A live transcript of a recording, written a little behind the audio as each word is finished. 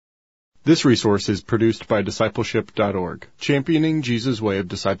This resource is produced by discipleship.org, championing Jesus' way of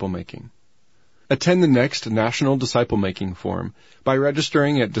disciple making. Attend the next National Disciple Making Forum by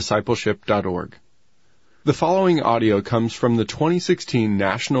registering at discipleship.org. The following audio comes from the 2016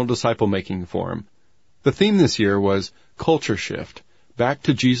 National Disciple Making Forum. The theme this year was Culture Shift, Back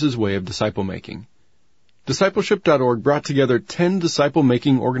to Jesus' Way of Disciple Making. Discipleship.org brought together 10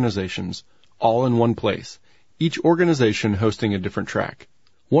 disciple-making organizations, all in one place, each organization hosting a different track.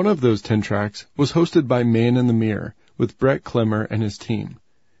 One of those 10 tracks was hosted by Man in the Mirror with Brett Clemmer and his team.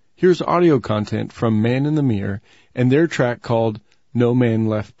 Here's audio content from Man in the Mirror and their track called No Man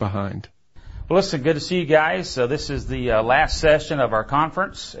Left Behind. Well, listen, good to see you guys. So this is the last session of our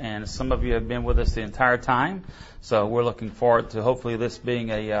conference, and some of you have been with us the entire time. So we're looking forward to hopefully this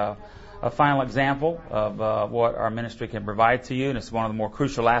being a final example of what our ministry can provide to you, and it's one of the more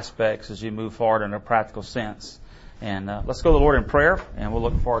crucial aspects as you move forward in a practical sense. And let's go to the Lord in prayer, and we'll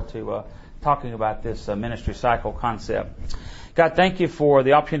look forward to talking about this ministry cycle concept. God, thank you for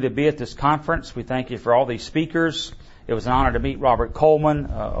the opportunity to be at this conference. We thank you for all these speakers. It was an honor to meet Robert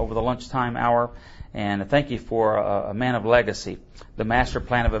Coleman over the lunchtime hour, and thank you for a man of legacy, the master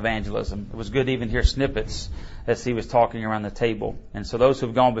plan of evangelism. It was good to even hear snippets as he was talking around the table. And so those who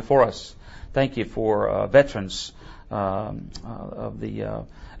have gone before us, thank you for veterans of the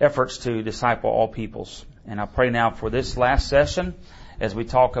efforts to disciple all peoples. And I pray now for this last session as we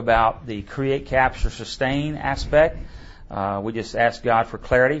talk about the create, capture, sustain aspect. We just ask God for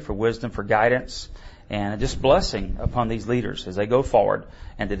clarity, for wisdom, for guidance, and just blessing upon these leaders as they go forward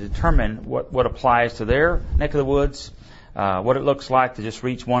and to determine what applies to their neck of the woods, what it looks like to just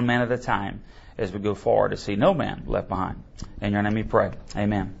reach one man at a time as we go forward to see no man left behind. In your name we pray.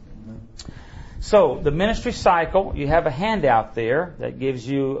 Amen. So, the ministry cycle, you have a handout there that gives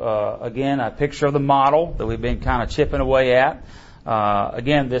you, again, a picture of the model that we've been kind of chipping away at.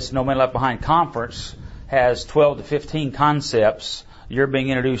 Again, this No Man Left Behind conference has 12 to 15 concepts. You're being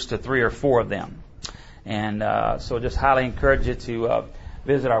introduced to 3 or 4 of them. And so just highly encourage you to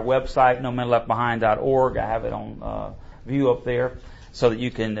visit our website, nomanleftbehind.org. I have it on view up there so that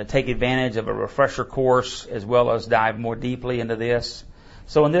you can take advantage of a refresher course as well as dive more deeply into this.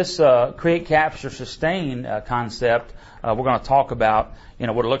 So in this create, capture, sustain concept, we're going to talk about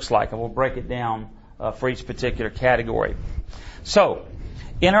what it looks like, and we'll break it down for each particular category. So,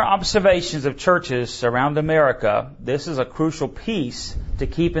 in our observations of churches around America, this is a crucial piece to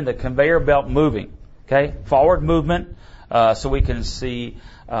keeping the conveyor belt moving. Okay, forward movement, so we can see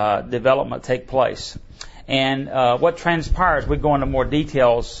development take place. And what transpires, we go into more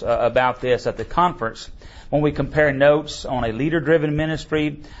details about this at the conference when we compare notes on a leader-driven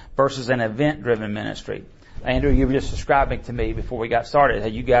ministry versus an event-driven ministry. Andrew, you were just describing to me before we got started how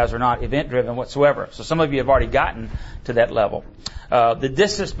you guys are not event-driven whatsoever. So some of you have already gotten to that level. The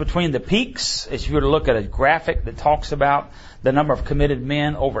distance between the peaks, if you were to look at a graphic that talks about the number of committed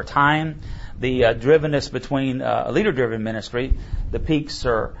men over time, the drivenness between a leader-driven ministry, the peaks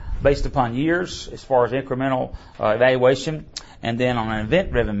are based upon years as far as incremental evaluation, and then on an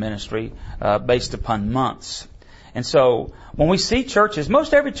event-driven ministry based upon months. And so when we see churches,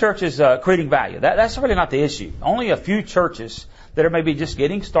 most every church is creating value. That's really not the issue. Only a few churches that are maybe just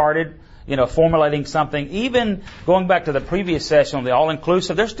getting started, formulating something. Even going back to the previous session on the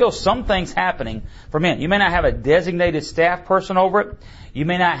all-inclusive, there's still some things happening for men. You may not have a designated staff person over it. You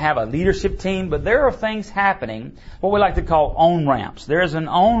may not have a leadership team, but there are things happening, what we like to call on-ramps. There is an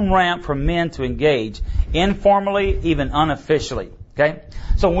on-ramp for men to engage informally, even unofficially. Okay?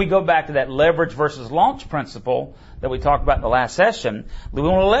 So when we go back to that leverage versus launch principle that we talked about in the last session, we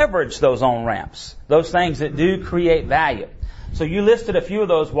want to leverage those on-ramps, those things that do create value. So you listed a few of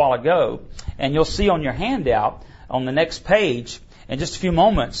those a while ago, and you'll see on your handout on the next page in just a few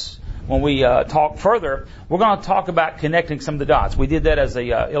moments when we talk further, we're going to talk about connecting some of the dots. We did that as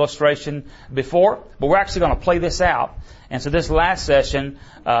a illustration before, but we're actually going to play this out. And so this last session,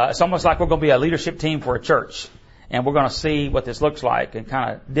 it's almost like we're going to be a leadership team for a church. And we're going to see what this looks like and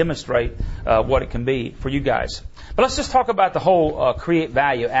kind of demonstrate what it can be for you guys. But let's just talk about the whole create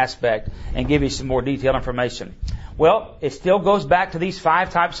value aspect and give you some more detailed information. Well, it still goes back to these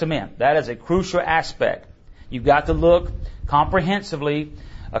 5 types of men. That is a crucial aspect. You've got to look comprehensively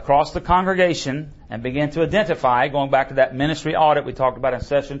across the congregation and begin to identify, going back to that ministry audit we talked about in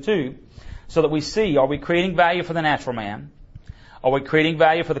session 2, so that we see, are we creating value for the natural man? Are we creating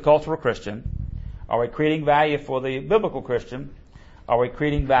value for the cultural Christian? Are we creating value for the biblical Christian? Are we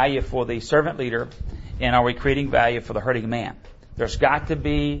creating value for the servant leader? And are we creating value for the hurting man? There's got to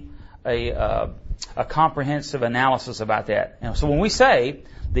be a comprehensive analysis about that. And so when we say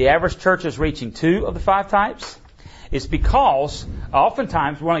the average church is reaching 2 of the 5 types, It's because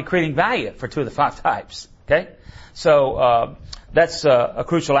oftentimes we're only creating value for 2 of the 5 types. Okay? So that's a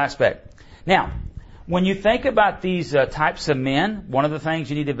crucial aspect. Now, when you think about these types of men, one of the things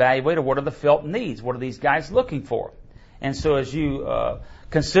you need to evaluate are what are the felt needs? What are these guys looking for? And so as you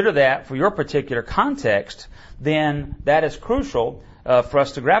consider that for your particular context, then that is crucial for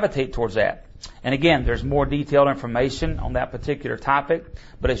us to gravitate towards that. And again, there's more detailed information on that particular topic.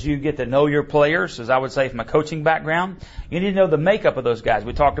 But as you get to know your players, as I would say from a coaching background, you need to know the makeup of those guys.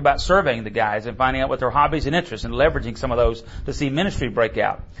 We talked about surveying the guys and finding out what their hobbies and interests and leveraging some of those to see ministry break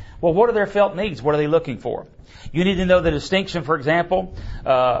out. Well, what are their felt needs? What are they looking for? You need to know the distinction, for example.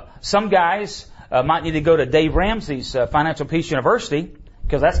 Some guys might need to go to Dave Ramsey's Financial Peace University,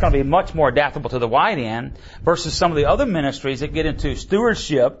 because that's going to be much more adaptable to the wide end, versus some of the other ministries that get into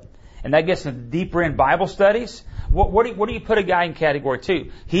stewardship, and that gets into deeper in Bible studies. What do you put a guy in category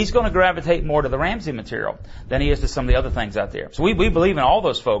 2? He's going to gravitate more to the Ramsey material than he is to some of the other things out there. So we believe in all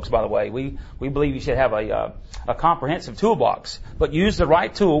those folks, by the way. We believe you should have a comprehensive toolbox, but use the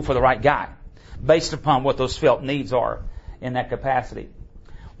right tool for the right guy based upon what those felt needs are in that capacity.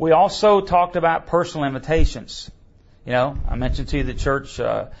 We also talked about personal invitations. You know, I mentioned to you the church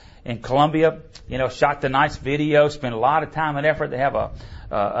in Columbia, you know, shot the nice video, spent a lot of time and effort. They have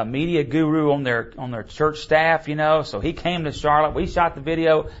a media guru on their church staff, you know, so he came to Charlotte. We shot the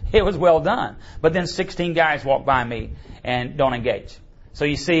video. It was well done. But then 16 guys walk by me and don't engage. So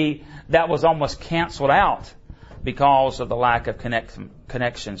you see, that was almost canceled out because of the lack of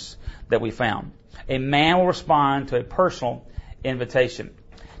connections that we found. A man will respond to a personal invitation.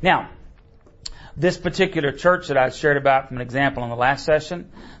 Now, this particular church that I shared about from an example in the last session,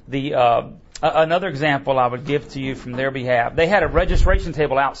 another example I would give to you from their behalf. They had a registration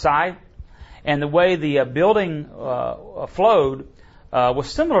table outside, and the way the building flowed was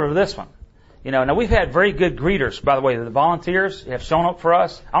similar to this one. You know, now we've had very good greeters, by the way. The volunteers have shown up for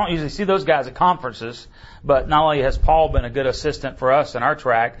us. I don't usually see those guys at conferences, but not only has Paul been a good assistant for us in our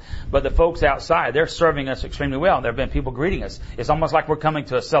track, but the folks outside, they're serving us extremely well. There have been people greeting us. It's almost like we're coming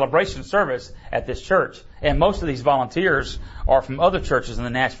to a celebration service at this church. And most of these volunteers are from other churches in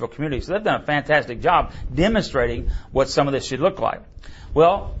the Nashville community. So they've done a fantastic job demonstrating what some of this should look like.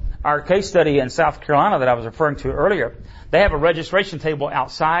 Well, our case study in South Carolina that I was referring to earlier, they have a registration table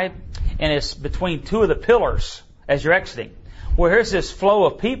outside, and it's between 2 of the pillars as you're exiting. Well, here's this flow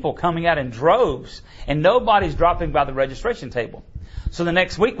of people coming out in droves, and nobody's dropping by the registration table. So the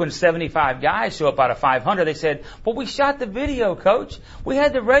next week, when 75 guys show up out of 500, they said, well, we shot the video, Coach. We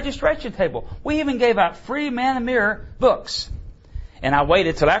had the registration table. We even gave out free man-in-the-mirror books. And I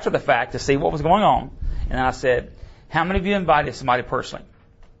waited till after the fact to see what was going on. And I said, how many of you invited somebody personally?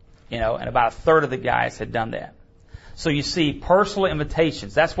 You know, and about a third of the guys had done that. So you see, personal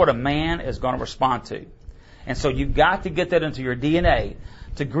invitations, that's what a man is going to respond to. And so you've got to get that into your DNA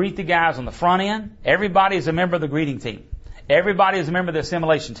to greet the guys on the front end. Everybody is a member of the greeting team. Everybody is a member of the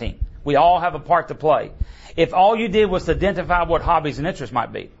assimilation team. We all have a part to play. If all you did was to identify what hobbies and interests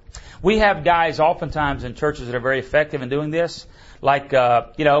might be. We have guys oftentimes in churches that are very effective in doing this. Like,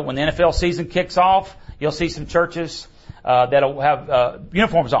 you know, when the NFL season kicks off, you'll see some churches that'll have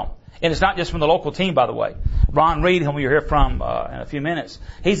uniforms on. And it's not just from the local team, by the way. Ron Reed, whom you'll hear from in a few minutes,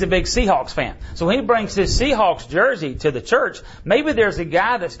 he's a big Seahawks fan. So when he brings his Seahawks jersey to the church, maybe there's a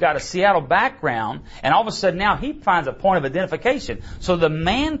guy that's got a Seattle background, and all of a sudden now he finds a point of identification. So the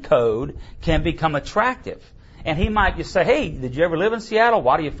man code can become attractive. And he might just say, hey, did you ever live in Seattle?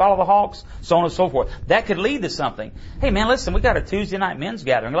 Why do you follow the Hawks? So on and so forth. That could lead to something. Hey, man, listen, we got a Tuesday night men's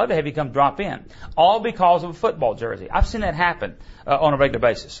gathering. I'd love to have you come drop in. All because of a football jersey. I've seen that happen on a regular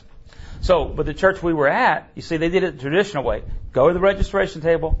basis. So, but the church we were at, you see, they did it the traditional way. Go to the registration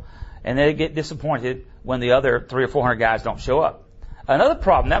table, and they get disappointed when the other 300 or 400 guys don't show up. Another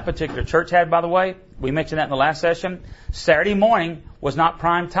problem that particular church had, by the way, we mentioned that in the last session, Saturday morning was not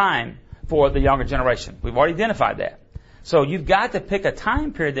prime time for the younger generation. We've already identified that. So you've got to pick a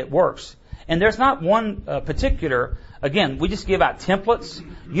time period that works. And there's not one particular, again, we just give out templates.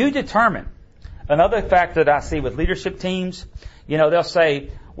 You determine. Another factor that I see with leadership teams, you know, they'll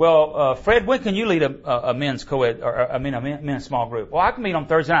say, well, Fred, when can you lead a men's co-ed, or a men's small group? Well, I can meet on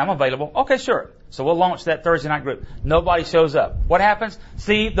Thursday night. I'm available. Okay, sure. So we'll launch that Thursday night group. Nobody shows up. What happens?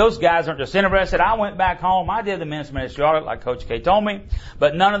 See, those guys aren't just interested. I went back home. I did the men's ministry audit like Coach K told me,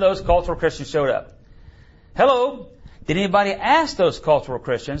 but none of those cultural Christians showed up. Hello? Did anybody ask those cultural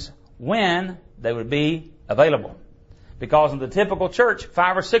Christians when they would be available? Because in the typical church,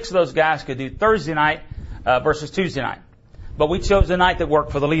 5 or 6 of those guys could do Thursday night versus Tuesday night. But we chose the night that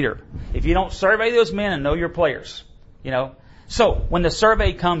worked for the leader. If you don't survey those men and know your players, you know. So when the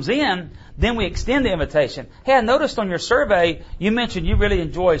survey comes in, then we extend the invitation. Hey, I noticed on your survey, you mentioned you really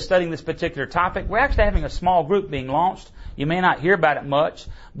enjoy studying this particular topic. We're actually having a small group being launched. You may not hear about it much,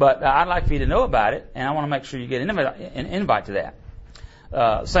 but I'd like for you to know about it, and I want to make sure you get an invite to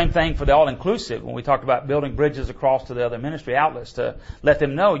that. Same thing for the all-inclusive when we talked about building bridges across to the other ministry outlets to let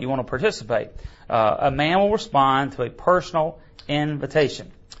them know you want to participate. A man will respond to a personal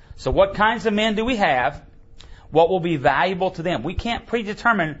invitation. So what kinds of men do we have? What will be valuable to them? We can't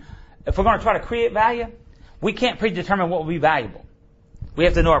predetermine, if we're going to try to create value, we can't predetermine what will be valuable. We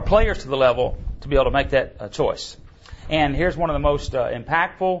have to know our players to the level to be able to make that choice. And here's one of the most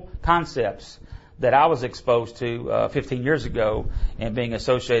impactful concepts that I was exposed to 15 years ago in being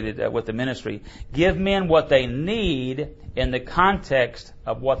associated with the ministry. Give men what they need in the context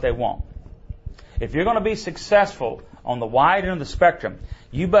of what they want. If you're going to be successful on the wide end of the spectrum,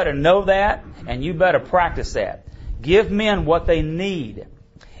 you better know that and you better practice that. Give men what they need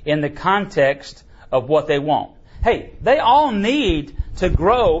in the context of what they want. Hey, they all need to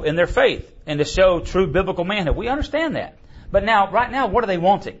grow in their faith and to show true biblical manhood. We understand that. But now, right now, what are they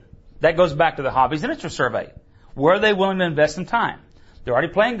wanting? That goes back to the hobbies and interest survey. Where are they willing to invest some time? They're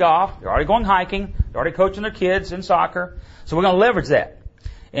already playing golf. They're already going hiking. They're already coaching their kids in soccer. So we're going to leverage that.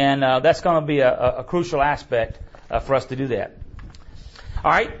 And that's going to be a crucial aspect for us to do that. All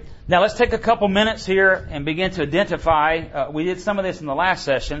right. Now let's take a couple minutes here and begin to identify. We did some of this in the last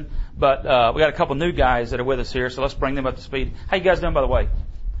session, but we got a couple new guys that are with us here, so let's bring them up to speed. How you guys doing, by the way?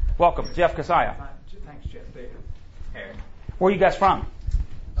 Welcome, Jeff Kasaya. Thanks, Jeff. Aaron. Where are you guys from?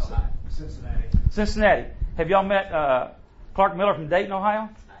 Cincinnati. Cincinnati. Have y'all met Clark Miller from Dayton, Ohio?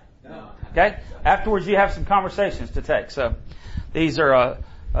 No. Okay. Afterwards, you have some conversations to take. So these are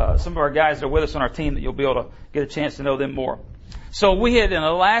some of our guys that are with us on our team that you'll be able to get a chance to know them more. So we had, in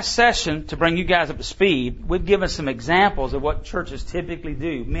the last session, to bring you guys up to speed, we've given some examples of what churches typically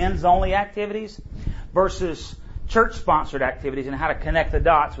do. Men's only activities versus church-sponsored activities and how to connect the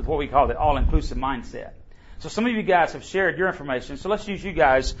dots with what we call the all-inclusive mindset. So some of you guys have shared your information, so let's use you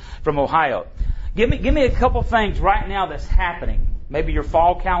guys from Ohio. Give me a couple things right now that's happening. Maybe your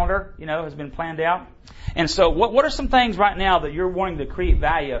fall calendar, has been planned out. And so what are some things right now that you're wanting to create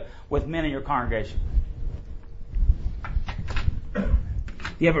value with men in your congregation?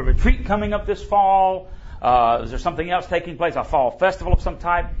 You have a retreat coming up this fall. Is there something else taking place? A fall festival of some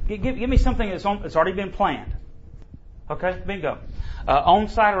type? Give me something that's already been planned. Okay, bingo.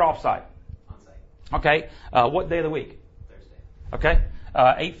 On-site or off-site? On-site. Okay. What day of the week? Thursday. Okay.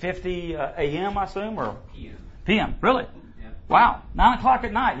 8:50 a.m. I assume, or PM. p.m. Really? Yeah. Wow. 9 o'clock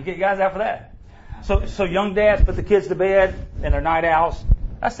at night. You get guys out for that. So young dads put the kids to bed and they're night owls.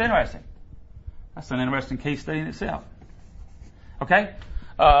 That's interesting. That's an interesting case study in itself. Okay.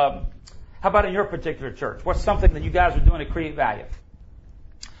 How about in your particular church? What's something that you guys are doing to create value?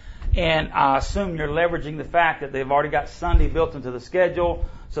 And I assume you're leveraging the fact that they've already got Sunday built into the schedule.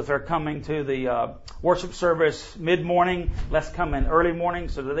 So if they're coming to the worship service mid-morning, let's come in early morning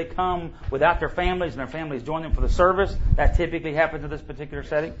so that they come without their families and their families join them for the service. That typically happens in this particular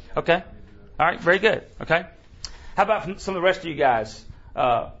setting. Okay? All right, very good. Okay? How about from some of the rest of you guys?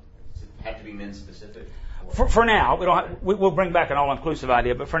 Does it have to be men specific? For now, we'll bring back an all-inclusive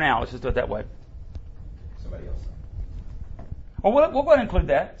idea, but for now, let's just do it that way. Somebody else. Well, we'll go ahead and include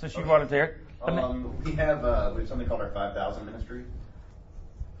that since you brought it there. We have something called our 5,000 ministry.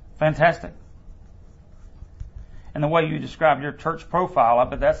 Fantastic. And the way you described your church profile, I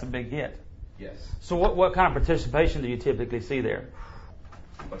bet that's a big hit. Yes. So what kind of participation do you typically see there?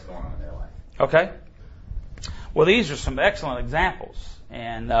 What's going on in their life? Okay. Well, these are some excellent examples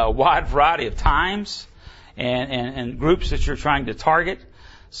and a wide variety of times and groups that you're trying to target.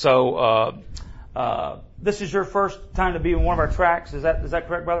 So this is your first time to be in one of our tracks. Is that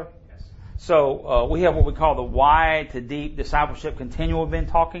correct, brother? Yes. So we have what we call the wide to deep discipleship continuum we've been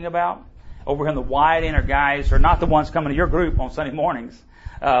talking about. Over here in the wide end are guys are not the ones coming to your group on Sunday mornings.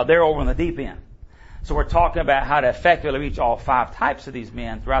 They're over on the deep end. So we're talking about how to effectively reach all 5 types of these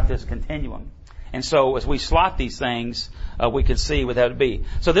men throughout this continuum. And so as we slot these things, we can see what that would be.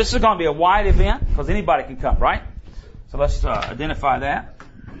 So this is going to be a wide event because anybody can come, right? So let's identify that.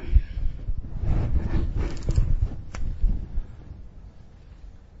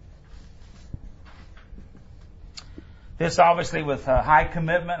 This obviously with high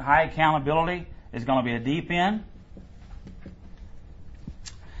commitment, high accountability is going to be a deep end.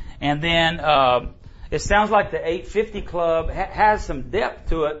 And then it sounds like the 850 Club has some depth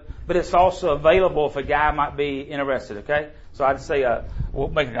to it, but it's also available if a guy might be interested, okay? So I'd say we'll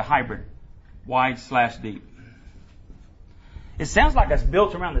make it a hybrid, wide/deep. It sounds like it's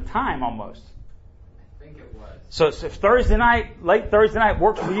built around the time almost. I think it was. So if Thursday night, late Thursday night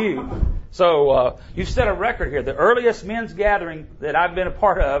works for you, so you've set a record here. The earliest men's gathering that I've been a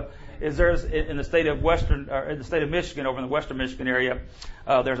part of is there's in the state of Michigan, over in the western Michigan area.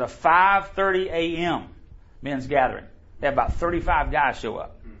 There's a 5:30 a.m. men's gathering. They have about 35 guys show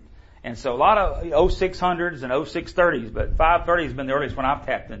up. And so a lot of 0600s and 0630s, but 5:30 has been the earliest one I've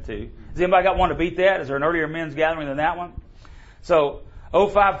tapped into. Has anybody got one to beat that? Is there an earlier men's gathering than that one? So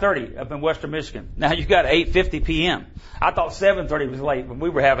 0530 up in western Michigan. Now you've got 8:50 p.m. I thought 7:30 was late when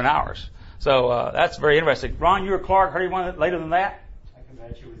we were having ours. So that's very interesting. Ron, you or Clark, heard anyone later than that? I can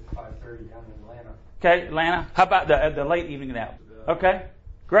bet you with 5:30 down in Atlanta. Okay, Atlanta. How about the late evening now? Okay,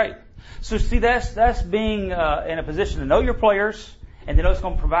 great. So see, that's being in a position to know your players and to know it's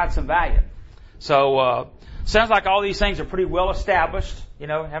going to provide some value. So sounds like all these things are pretty well established.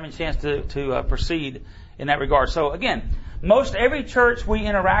 Having a chance to proceed in that regard. So again, most every church we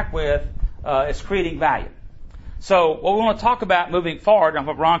interact with is creating value. So what we want to talk about moving forward, and I'm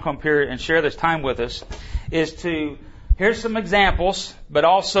going to Ron come up here and share this time with us, is to here's some examples, but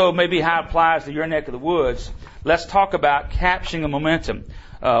also maybe how it applies to your neck of the woods. Let's talk about capturing the momentum,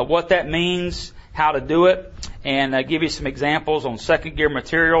 what that means, how to do it, and give you some examples on second gear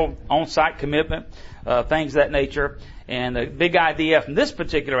material, on-site commitment, things of that nature. And the big idea from this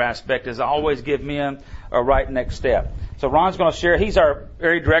particular aspect is always give men a right next step. So Ron's going to share. He's our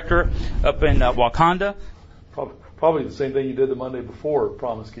area director up in Wakanda. Probably the same thing you did the Monday before,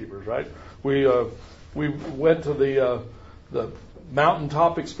 Promise Keepers, right? We went to the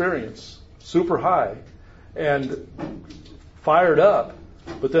mountaintop experience, super high, and fired up.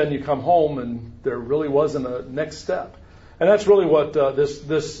 But then you come home and there really wasn't a next step. And that's really what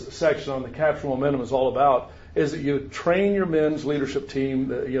this section on the capture momentum is all about, is that you train your men's leadership team,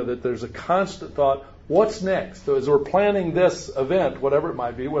 that there's a constant thought, what's next? So as we're planning this event, whatever it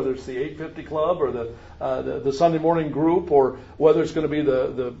might be, whether it's the 850 Club or the Sunday morning group, or whether it's going to be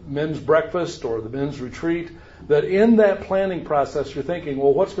the men's breakfast or the men's retreat, that in that planning process you're thinking,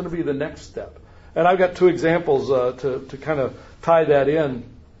 well, what's going to be the next step? And I've got two examples to kind of tie that in.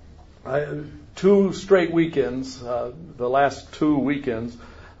 2 straight weekends, the last 2 weekends.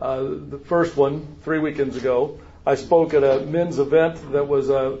 The first one, 3 weekends ago, I spoke at a men's event that was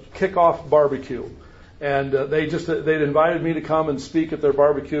a kickoff barbecue. And they'd invited me to come and speak at their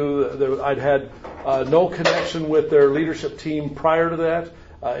barbecue. I'd had no connection with their leadership team prior to that.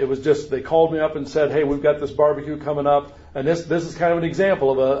 It was just, they called me up and said, hey, we've got this barbecue coming up. And this is kind of an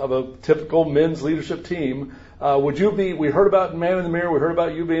example of a typical men's leadership team. We heard about Man in the Mirror, we heard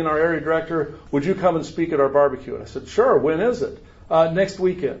about you being our area director. Would you come and speak at our barbecue? And I said, sure, when is it? Next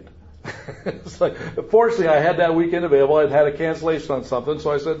weekend. It's like, fortunately, I had that weekend available. I'd had a cancellation on something,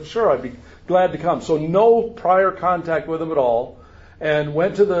 so I said, sure, I'd be glad to come. So no prior contact with them at all, and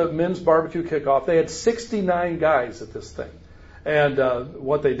went to the men's barbecue kickoff. They had 69 guys at this thing. And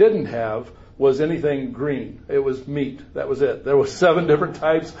what they didn't have was anything green. It was meat. That was it. There was 7 different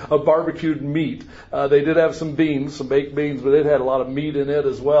types of barbecued meat. They did have some beans, some baked beans, but it had a lot of meat in it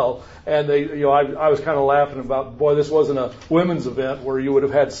as well. And I was kind of laughing about, boy, this wasn't a women's event where you would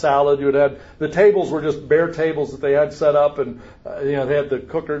have had salad. You would have had, the tables were just bare tables that they had set up, and they had the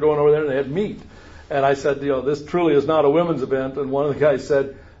cooker going over there, and they had meat. And I said, this truly is not a women's event. And one of the guys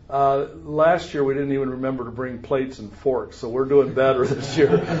said, last year we didn't even remember to bring plates and forks, so we're doing better this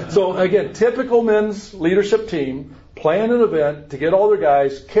year. So again, typical men's leadership team, plan an event to get all their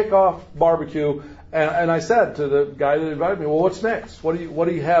guys, kick off barbecue, and I said to the guy that invited me, well, what's next? What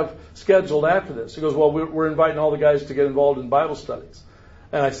do you have scheduled after this? He goes, well, we're inviting all the guys to get involved in Bible studies.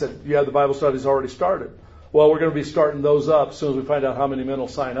 And I said, yeah, the Bible studies already started. Well, we're going to be starting those up as soon as we find out how many men will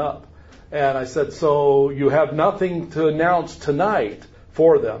sign up. And I said, so you have nothing to announce tonight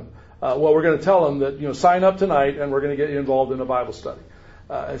for them. Well, we're going to tell them that, sign up tonight and we're going to get you involved in a Bible study.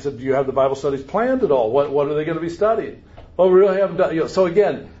 I said, do you have the Bible studies planned at all? What are they going to be studying? Well, we really haven't done, so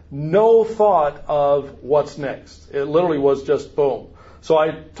again, no thought of what's next. It literally was just boom. So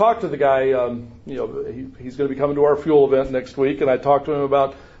I talked to the guy, he's going to be coming to our fuel event next week, and I talked to him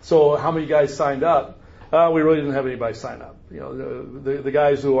about, so how many guys signed up? We really didn't have anybody sign up. The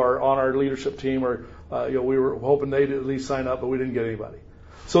guys who are on our leadership team we were hoping they'd at least sign up, but we didn't get anybody.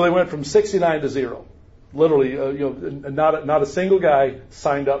 So they went from 69 to 0. Literally, not a single guy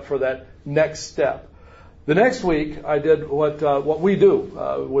signed up for that next step. The next week, I did what we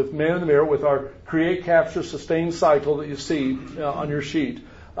do with Man in the Mirror, with our Create, Capture, Sustain cycle that you see on your sheet.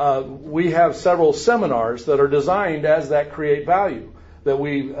 We have several seminars that are designed as that Create Value. that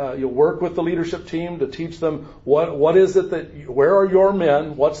we work with the leadership team to teach them what is it where are your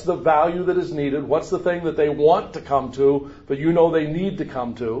men, what's the value that is needed, what's the thing that they want to come to, but they need to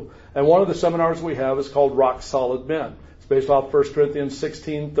come to. And one of the seminars we have is called Rock Solid Men. It's based off 1 Corinthians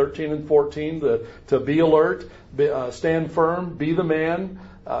 16, 13, and 14, to be alert, stand firm, be the man,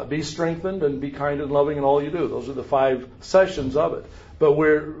 be strengthened, and be kind and loving in all you do. Those are the 5 sessions of it. But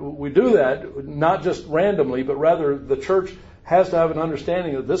we do that not just randomly, but rather the church has to have an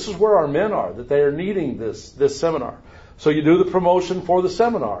understanding that this is where our men are, that they are needing this seminar. So you do the promotion for the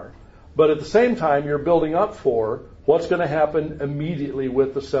seminar, but at the same time you're building up for what's going to happen immediately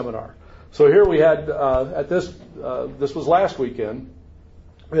with the seminar. So here we had, this was last weekend,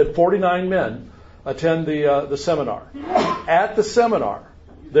 we had 49 men attend the seminar. At the seminar,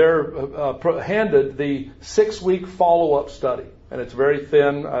 they're handed the 6-week follow-up study. And it's very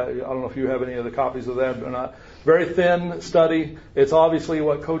thin. I don't know if you have any of the copies of that or not. Very thin study. It's obviously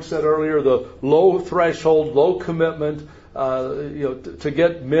what Coach said earlier, the low threshold, low commitment, to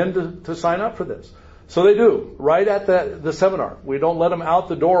get men to sign up for this. So they do, right at the seminar. We don't let them out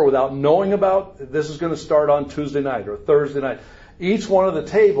the door without knowing about this is going to start on Tuesday night or Thursday night. Each one of the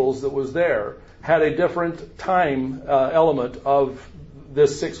tables that was there had a different time element of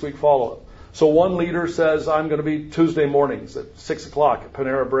this 6-week follow-up. So one leader says, I'm going to be Tuesday mornings at 6 o'clock at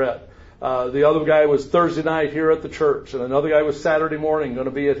Panera Bread. The other guy was Thursday night here at the church, and another guy was Saturday morning going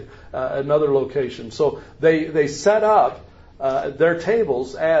to be at another location. So they set up their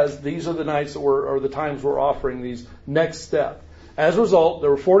tables as these are the nights or the times we're offering these next step. As a result, there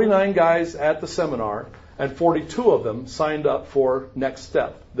were 49 guys at the seminar, and 42 of them signed up for next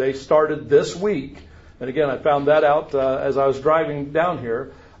step. They started this week, and again, I found that out as I was driving down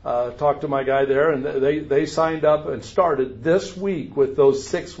here. Talked to my guy there, and they signed up and started this week with those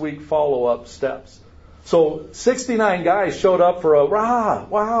 6-week follow-up steps. So 69 guys showed up for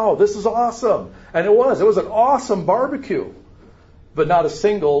wow, this is awesome. And it was an awesome barbecue, but not a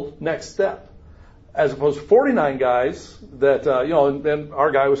single next step. As opposed to 49 guys that, and our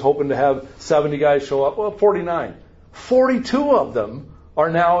guy was hoping to have 70 guys show up. Well, 49. 42 of them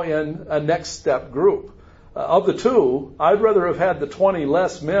are now in a next step group. Of the 2, I'd rather have had the 20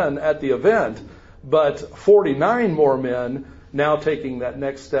 less men at the event, but 49 more men now taking that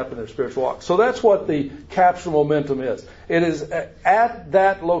next step in their spiritual walk. So that's what the Capture Momentum is. It is at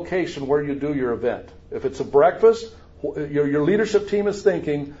that location where you do your event. If it's a breakfast, your leadership team is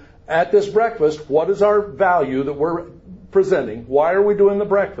thinking, at this breakfast, what is our value that we're presenting? Why are we doing the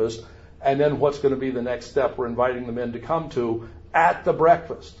breakfast? And then what's going to be the next step we're inviting the men to come to at the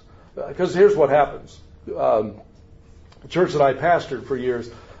breakfast? Because here's what happens. The church that I pastored for years,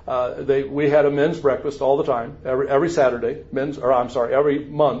 we had a men's breakfast all the time, every Saturday, every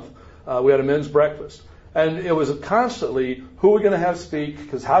month, we had a men's breakfast. And it was constantly, who are we going to have speak?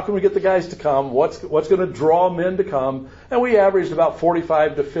 Because how can we get the guys to come? What's going to draw men to come? And we averaged about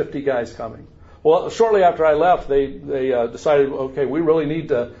 45 to 50 guys coming. Well, shortly after I left, they decided, okay, we really need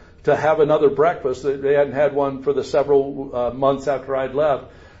to have another breakfast. They hadn't had one for the several months after I'd left.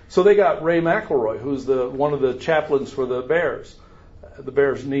 So they got Ray McElroy, who's one of the chaplains for the Bears. The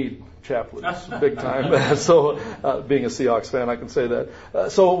Bears need chaplains big time. So being a Seahawks fan, I can say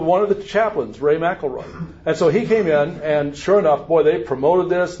that. So one of the chaplains, Ray McElroy. And so he came in, and sure enough, boy, they promoted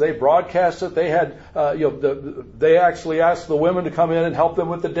this. They broadcast it. They had, they actually asked the women to come in and help them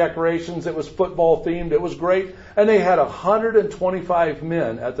with the decorations. It was football themed. It was great. And they had 125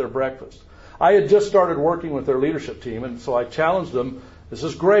 men at their breakfast. I had just started working with their leadership team, and so I challenged them. This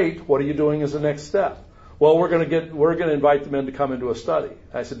is great. What are you doing as the next step? Well, we're going to invite the men to come into a study.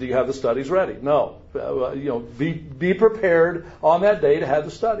 I said, do you have the studies ready? No. Be prepared on that day to have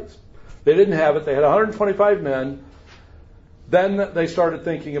the studies. They didn't have it. They had 125 men. Then they started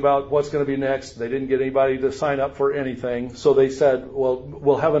thinking about what's going to be next. They didn't get anybody to sign up for anything. So they said, well,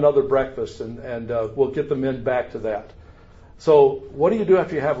 we'll have another breakfast and we'll get the men back to that. So what do you do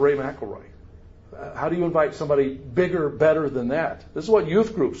after you have Ray McElroy? How do you invite somebody bigger, better than that? This is what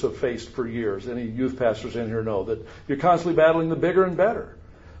youth groups have faced for years. Any youth pastors in here know that you're constantly battling the bigger and better.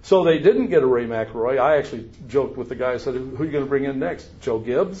 So they didn't get a Ray McElroy. I actually joked with the guy. I said, who are you going to bring in next? Joe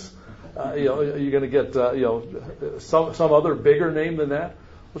Gibbs? Are you going to get some other bigger name than that?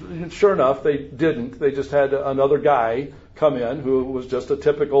 Sure enough, they didn't. They just had another guy come in who was just a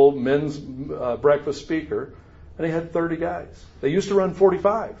typical men's breakfast speaker, and they had 30 guys. They used to run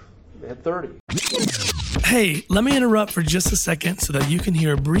 45. They had 30. Hey, let me interrupt for just a second so that you can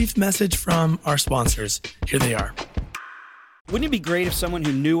hear a brief message from our sponsors. Here they are. Wouldn't it be great if someone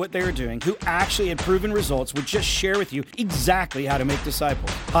who knew what they were doing, who actually had proven results, would just share with you exactly how to make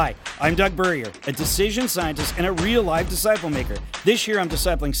disciples? Hi, I'm Doug Burrier, a decision scientist and a real-life disciple maker. This year I'm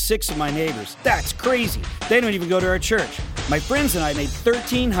discipling 6 of my neighbors. That's crazy. They don't even go to our church. My friends and I made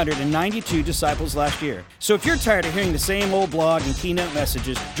 1,392 disciples last year. So if you're tired of hearing the same old blog and keynote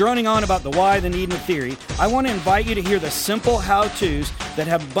messages, droning on about the why, the need, and the theory, I want to invite you to hear the simple how-tos that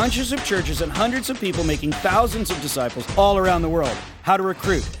have bunches of churches and hundreds of people making thousands of disciples all around the world. How to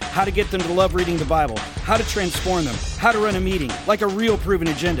recruit, how to get them to love reading the Bible, how to transform them, how to run a meeting like a real proven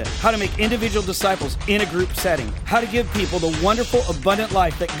agenda, how to make individual disciples in a group setting, how to give people the wonderful, abundant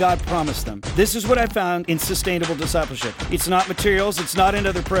life that God promised them. This is what I found in Sustainable Discipleship. It's not materials, it's not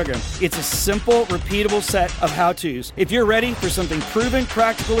another program. It's a simple, repeatable set of how-tos. If you're ready for something proven,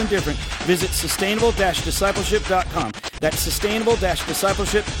 practical, and different, visit sustainable-discipleship.com. That's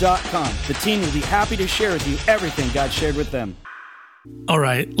sustainable-discipleship.com. The team will be happy to share with you everything God shared with them. All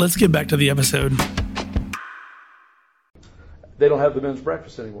right, let's get back to the episode. They don't have the men's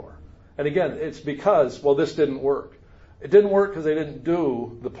breakfast anymore. And again, it's because, well, this didn't work. It didn't work because they didn't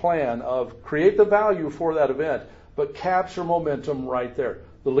do the plan of create the value for that event, but capture momentum right there.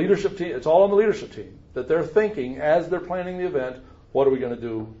 The leadership team, it's all on the leadership team, that they're thinking as they're planning the event, what are we going to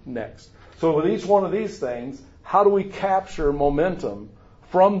do next? So with each one of these things, how do we capture momentum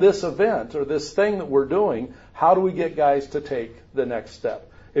from this event or this thing that we're doing? How do we get guys to take the next step?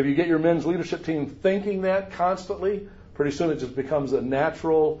 If you get your men's leadership team thinking that constantly, pretty soon it just becomes a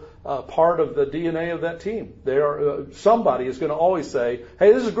natural part of the DNA of that team. Somebody is going to always say,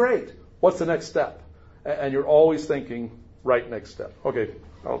 hey, this is great. What's the next step? And you're always thinking, right next step. Okay,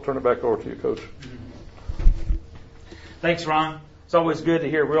 I'll turn it back over to you, Coach. Thanks, Ron. It's always good to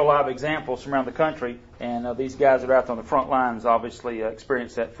hear real live examples from around the country, and these guys that are out on the front lines obviously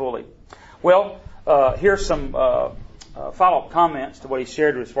experience that fully. Well, here's some follow-up comments to what he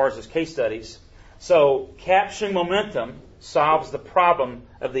shared as far as his case studies. So, capturing momentum solves the problem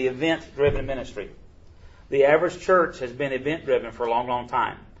of the event-driven ministry. The average church has been event-driven for a long, long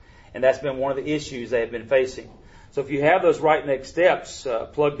time, and that's been one of the issues they have been facing. So if you have those right next steps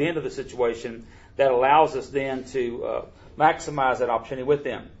plugged into the situation, that allows us then to maximize that opportunity with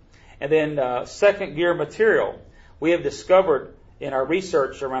them. And then second gear material. We have discovered in our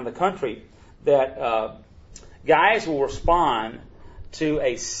research around the country that guys will respond to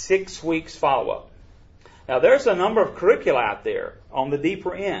a 6 weeks follow-up. Now, there's a number of curricula out there on the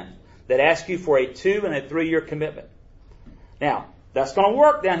deeper end that ask you for a 2 and a 3 year commitment. Now, that's going to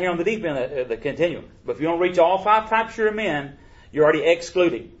work down here on the deep end of the continuum. But if you don't reach all 5 types of men, you're already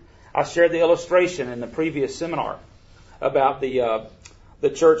excluding. I shared the illustration in the previous seminar about the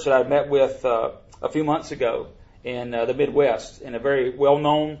church that I met with a few months ago in the Midwest, in a very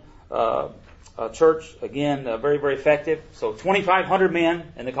well-known church. Again, very, very effective. So 2,500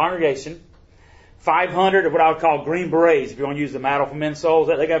 men in the congregation. 500 of what I would call green berets, if you want to use the model for men's souls.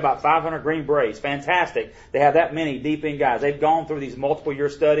 They got about 500 green berets. Fantastic. They have that many deep in guys. They've gone through these multiple year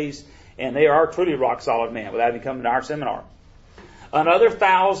studies, and they are truly rock solid men without even coming to our seminar. Another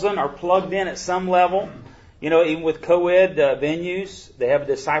 1,000 are plugged in at some level. You know, even with co-ed venues, they have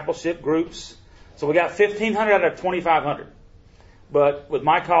discipleship groups. So we got 1,500 out of 2,500. But with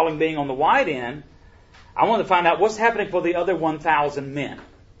my calling being on the wide end, I wanted to find out what's happening for the other 1,000 men.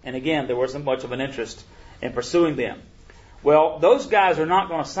 And again, there wasn't much of an interest in pursuing them. Well, those guys are not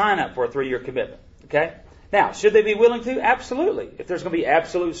going to sign up for a 3 year commitment. Okay? Now, should they be willing to? Absolutely. If there's going to be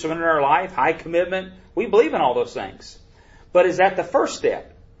absolute surrender in our life, high commitment, we believe in all those things. But is that the first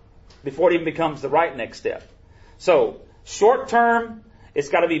step before it even becomes the right next step? So, short term, it's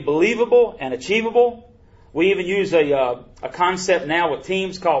got to be believable and achievable. We even use a concept now with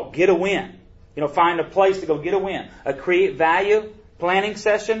teams called get a win. You know, find a place to go get a win. A create value planning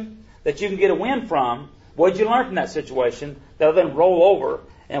session that you can get a win from. What did you learn from that situation? That'll then roll over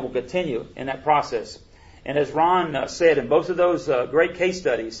and will continue in that process. And as Ron said, in both of those great case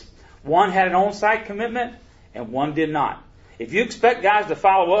studies, one had an on-site commitment and one did not. If you expect guys to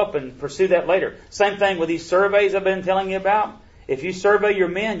follow up and pursue that later, same thing with these surveys I've been telling you about. If you survey your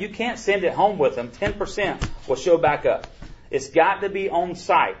men, you can't send it home with them. 10% will show back up. It's got to be on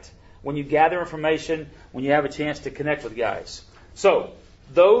site when you gather information, when you have a chance to connect with guys. So,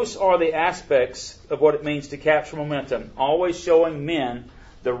 those are the aspects of what it means to capture momentum, always showing men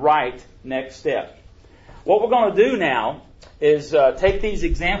the right next step. What we're going to do now is take these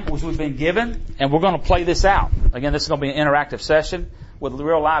examples we've been given, and we're going to play this out. Again, this is going to be an interactive session with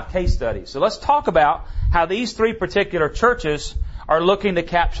real live case studies. So let's talk about how these 3 particular churches are looking to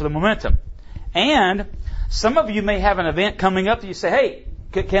capture the momentum. And some of you may have an event coming up that you say,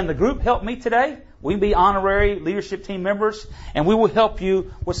 hey, can the group help me today? We can be honorary leadership team members, and we will help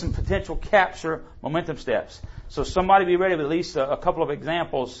you with some potential capture momentum steps. So somebody be ready with at least a couple of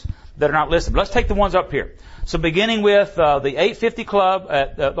examples that are not listed. But let's take the ones up here. So beginning with the 850 Club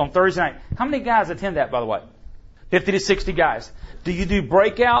on Thursday night. How many guys attend that, by the way? 50 to 60 guys. Do you do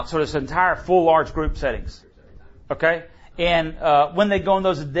breakouts or this entire full large group settings? Okay? And when they go in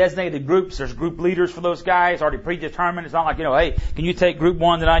those designated groups, there's group leaders for those guys, already predetermined. It's not like, hey, can you take group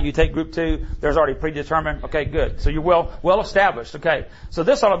 1 tonight, you take group 2. There's already predetermined. Okay, good. So you're well established. Okay. So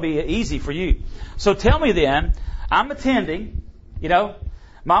this ought to be easy for you. So tell me then, I'm attending,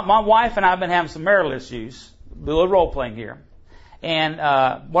 my wife and I have been having some marital issues, a little role playing here. And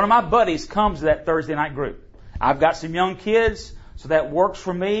one of my buddies comes to that Thursday night group. I've got some young kids, so that works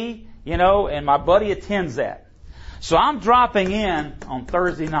for me, and my buddy attends that. So I'm dropping in on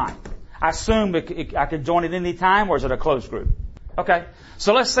Thursday night. I assume I could join at any time, or is it a closed group? Okay.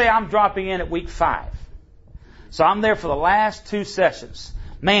 So let's say I'm dropping in at week 5. So I'm there for the last 2 sessions.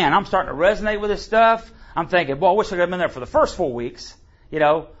 Man, I'm starting to resonate with this stuff. I'm thinking, boy, I wish I could have been there for the first 4 weeks,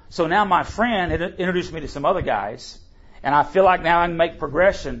 So now my friend had introduced me to some other guys, and I feel like now I can make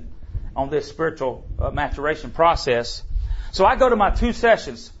progression on this spiritual maturation process. So I go to my 2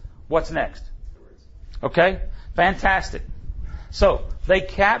 sessions. What's next? Okay? Fantastic. So they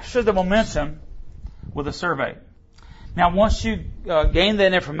capture the momentum with a survey. Now, once you gain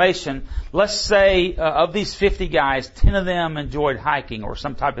that information, let's say of these 50 guys, 10 of them enjoyed hiking or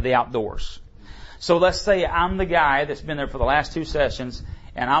some type of the outdoors. So let's say I'm the guy that's been there for the last 2 sessions,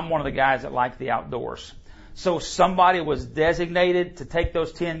 and I'm one of the guys that like the outdoors. So somebody was designated to take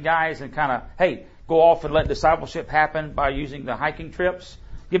those 10 guys and kind of, hey, go off and let discipleship happen by using the hiking trips.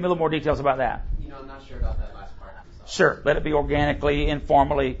 Give me a little more details about that. I'm not sure about that last part. Sure. Let it be organically,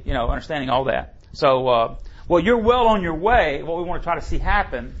 informally, understanding all that. So, you're well on your way, what we want to try to see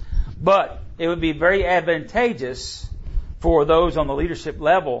happen, but it would be very advantageous for those on the leadership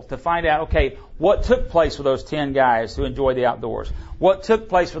level to find out, okay, what took place with those 10 guys who enjoy the outdoors? What took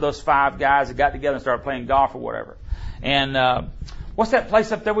place with those 5 guys that got together and started playing golf or whatever? And what's that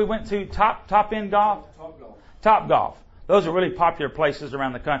place up there we went to? Top End Golf? Top Golf. Those are really popular places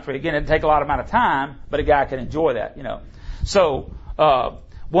around the country. Again, it take a lot amount of time, but a guy can enjoy that, So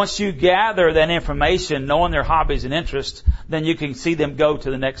once you gather that information, knowing their hobbies and interests, then you can see them go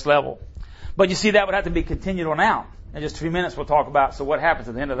to the next level. But you see, that would have to be continued on out. In just a few minutes, we'll talk about, so what happens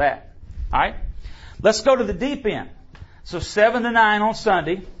at the end of that. All right? Let's go to the deep end. So 7 to 9 on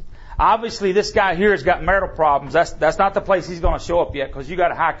Sunday. Obviously, this guy here has got marital problems. That's not the place he's going to show up yet, because you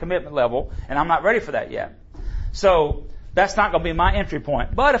got a high commitment level, and I'm not ready for that yet. So that's not going to be my entry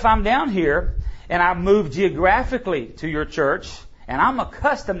point. But if I'm down here and I move geographically to your church, and I'm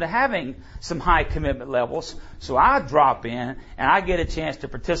accustomed to having some high commitment levels, so I drop in and I get a chance to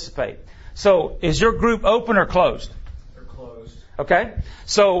participate. So is your group open or closed? They're closed. Okay.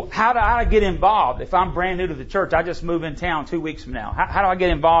 So how do I get involved? If I'm brand new to the church, I just move in town 2 weeks from now. How do I get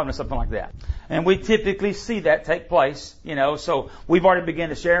involved in something like that? And we typically see that take place, so we've already begun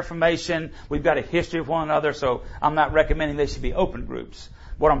to share information. We've got a history of one another, so I'm not recommending they should be open groups.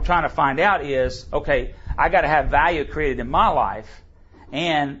 What I'm trying to find out is, okay, I got to have value created in my life,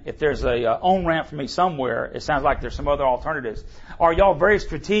 and if there's a on-ramp for me somewhere, it sounds like there's some other alternatives. Are y'all very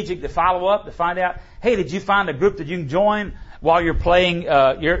strategic to follow up, to find out, hey, did you find a group that you can join while you're playing,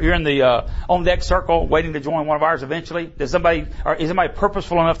 you're in the on-deck circle waiting to join one of ours eventually? Is somebody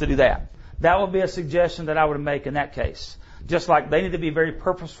purposeful enough to do that? That would be a suggestion that I would make in that case. Just like they need to be very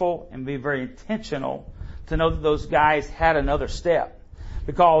purposeful and be very intentional to know that those guys had another step.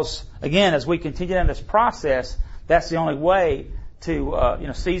 Because, again, as we continue down this process, that's the only way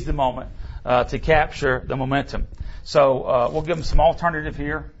to seize the moment, to capture the momentum. So we'll give them some alternative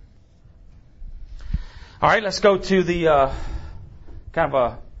here. All right, let's go to the kind of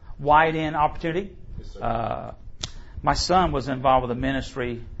a wide-end opportunity. Yes, my son was involved with a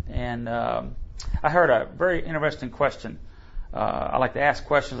ministry, and I heard a very interesting question. I like to ask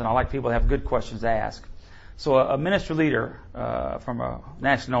questions, and I like people to have good questions to ask. So a ministry leader from a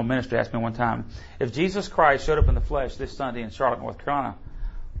national ministry asked me one time, if Jesus Christ showed up in the flesh this Sunday in Charlotte, North Carolina,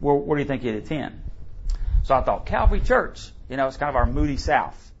 where do you think he'd attend? So I thought, Calvary Church, it's kind of our Moody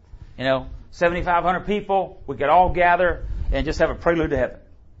South. 7,500 people, we could all gather and just have a prelude to heaven.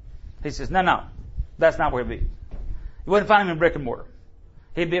 He says, no, that's not where he'd be. You wouldn't find him in brick and mortar.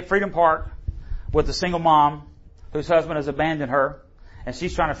 He'd be at Freedom Park with a single mom whose husband has abandoned her, and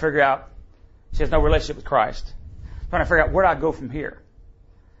she's trying to figure out, she has no relationship with Christ, trying to figure out, where do I go from here?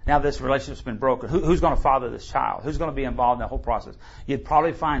 Now this relationship's been broken. Who's going to father this child? Who's going to be involved in the whole process? You'd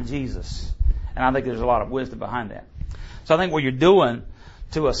probably find Jesus. And I think there's a lot of wisdom behind that. So I think what you're doing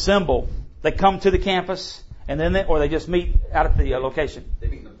to assemble They come to the campus, and then or they just meet out at the location. They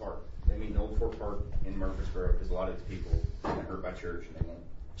meet in the park. They meet in E04 Park in Murfreesboro because a lot of these people get hurt by church and they won't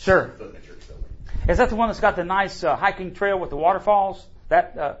Sure. foot in a church building. Is that the one that's got the nice hiking trail with the waterfalls?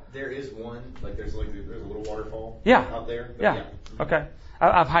 That There is one, there's a little waterfall Yeah. out there. But yeah. Okay.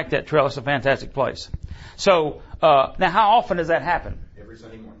 I've hiked that trail. It's a fantastic place. So now, how often does that happen? Every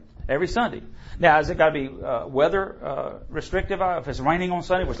Sunday morning. Every Sunday. Now, has it got to be weather restrictive? If it's raining on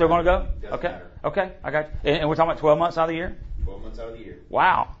Sunday, we're still going to go? Doesn't Okay. matter. Okay. I got you. And we're talking about 12 months out of the year? 12 months out of the year.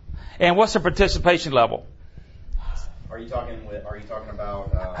 Wow. And what's the participation level? Are you talking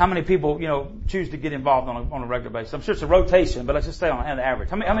about How many people, choose to get involved on a regular basis? I'm sure it's a rotation, but let's just stay on the average.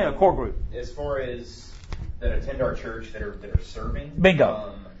 How many in a core group? as far as that attend our church that are serving?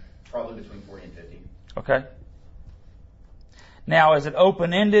 Bingo. Probably between 40 and 50. Okay. Now, is it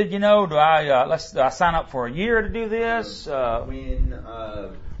open-ended? Do I sign up for a year to do this?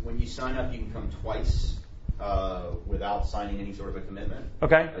 When you sign up, you can come twice without signing any sort of a commitment.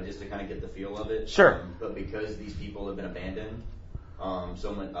 Okay. Just to kind of get the feel of it. Sure. But because these people have been abandoned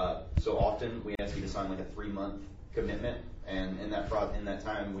so often, we ask you to sign like a 3-month commitment, and in that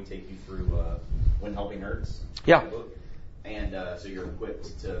time, we take you through When Helping Hurts. Yeah. Book. And so you're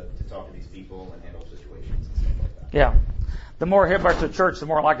equipped to talk to these people and handle situations and stuff like that. Yeah. The more I hear about the church, the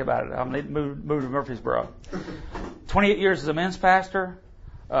more I like about it. I'm going to move to Murfreesboro. 28 years as a men's pastor,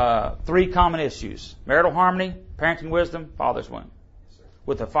 3 common issues: marital harmony, parenting wisdom, father's wound. Yes, sir.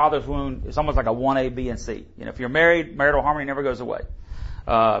 With the father's wound, it's almost like a 1A, B, and C. If you're married, marital harmony never goes away.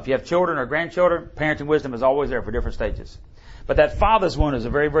 If you have children or grandchildren, parenting wisdom is always there for different stages. But that father's wound is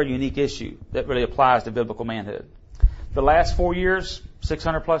a very, very unique issue that really applies to biblical manhood. The last 4 years,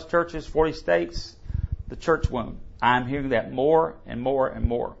 600 plus churches, 40 states, the church wound. I'm hearing that more and more and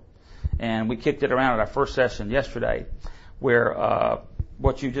more. And we kicked it around at our first session yesterday where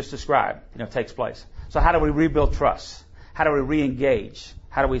what you just described, takes place. So how do we rebuild trust? How do we re-engage?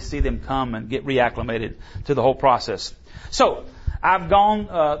 How do we see them come and get reacclimated to the whole process? So I've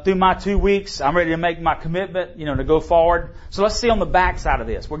gone through my 2 weeks. I'm ready to make my commitment, to go forward. So let's see on the back side of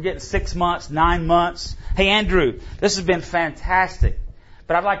this. We're getting 6 months, 9 months. Hey, Andrew, this has been fantastic.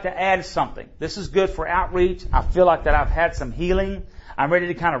 But I'd like to add something. This is good for outreach. I feel like that I've had some healing. I'm ready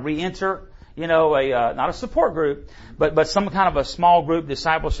to kind of re-enter, not a support group, but some kind of a small group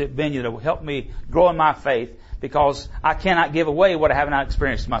discipleship venue that will help me grow in my faith, because I cannot give away what I have not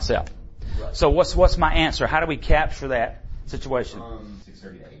experienced myself. Right. So what's my answer? How do we capture that situation? 6:30 to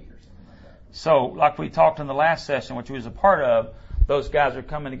 8 or something like that. So, like we talked in the last session, which you was a part of, those guys are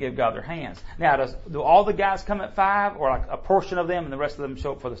coming to give God their hands. Now, do all the guys come at 5, or like a portion of them and the rest of them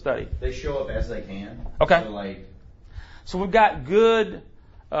show up for the study? They show up as they can. Okay. So we've got good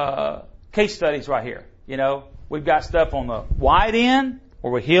case studies right here. We've got stuff on the wide end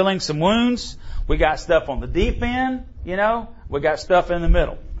where we're healing some wounds. We got stuff on the deep end. We got stuff in the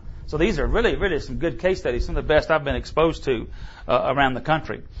middle. So these are really, really some good case studies, some of the best I've been exposed to around the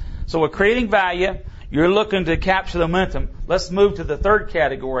country. So we're creating value. You're looking to capture the momentum. Let's move to the third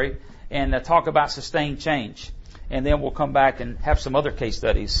category and talk about sustained change. And then we'll come back and have some other case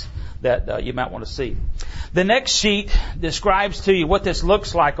studies that you might want to see. The next sheet describes to you what this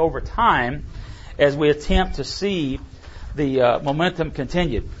looks like over time as we attempt to see the momentum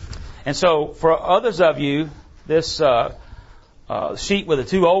continued. And so for others of you, this sheet with the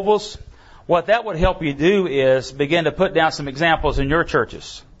 2 ovals, what that would help you do is begin to put down some examples in your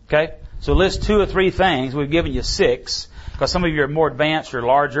churches. Okay? So list 2 or 3 things. We've given you 6 because some of you are more advanced, you're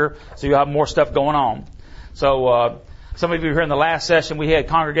larger, so you have more stuff going on. So some of you here in the last session, we had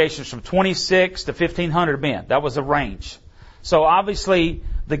congregations from 26 to 1,500 men. That was the range. So obviously,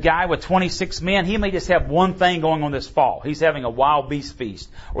 the guy with 26 men, he may just have one thing going on this fall. He's having a wild beast feast,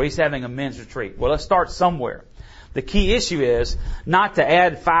 or he's having a men's retreat. Well, let's start somewhere. The key issue is not to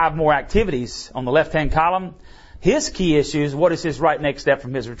add 5 more activities on the left-hand column. His key issue is what is his right next step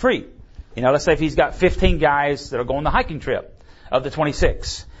from his retreat. Let's say if he's got 15 guys that are going the hiking trip of the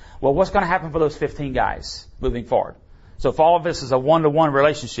 26. Well, what's going to happen for those 15 guys moving forward? So if all of this is a one-to-one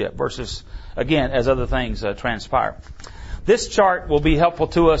relationship versus, again, as other things transpire. This chart will be helpful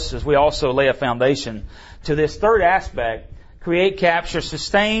to us as we also lay a foundation to this third aspect. Create, capture,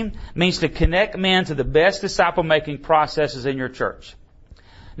 sustain means to connect men to the best disciple-making processes in your church.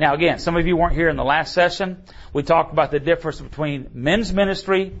 Now, again, some of you weren't here in the last session. We talked about the difference between men's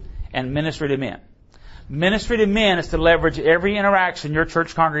ministry and ministry to men. Ministry to men is to leverage every interaction your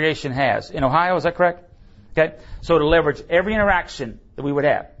church congregation has. In Ohio, is that correct? Okay. So to leverage every interaction that we would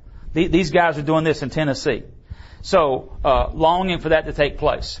have. These guys are doing this in Tennessee. So, longing for that to take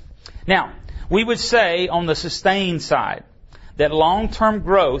place. Now, we would say on the sustain side that long-term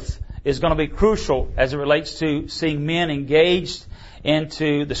growth is going to be crucial as it relates to seeing men engaged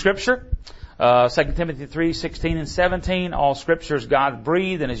into the Scripture. 2 Timothy 3:16 and 17, all Scripture is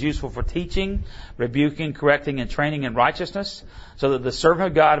God-breathed and is useful for teaching, rebuking, correcting, and training in righteousness, so that the servant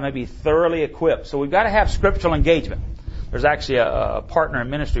of God may be thoroughly equipped. So we've got to have scriptural engagement. There's actually a partner in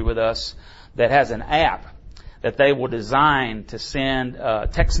ministry with us that has an app that they will design to send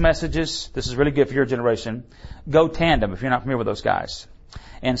text messages. This is really good for your generation. Go Tandem, if you're not familiar with those guys.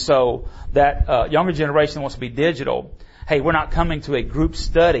 And so that younger generation wants to be digital. Hey, we're not coming to a group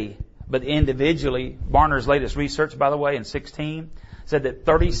study, but individually. Barner's latest research, by the way, in 16, said that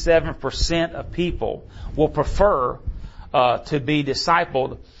 37% of people will prefer to be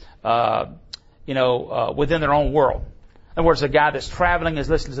discipled, within their own world. In other words, the guy that's traveling is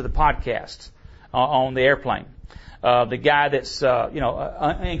listening to the podcast on the airplane. The guy that's,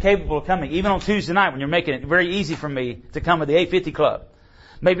 incapable of coming, even on Tuesday night when you're making it very easy for me to come to the 850 Club.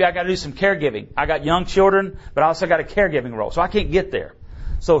 Maybe I got to do some caregiving. I got young children, but I also got a caregiving role, so I can't get there.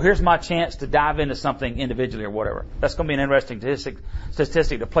 So here's my chance to dive into something individually or whatever. That's going to be an interesting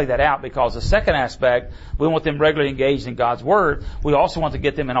statistic to play that out, because the second aspect, we want them regularly engaged in God's Word. We also want to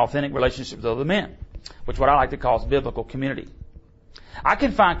get them in authentic relationships with other men, which what I like to call is biblical community. I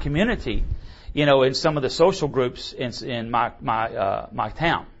can find community, in some of the social groups in my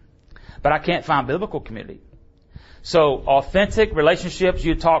town, but I can't find biblical community. So authentic relationships.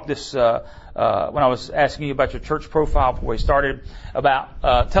 You talked this when I was asking you about your church profile before we started, about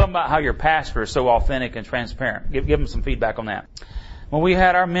tell them about how your pastor is so authentic and transparent. Give them some feedback on that. When we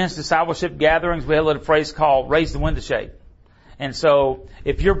had our men's discipleship gatherings, we had a little phrase called "raise the window shade." And so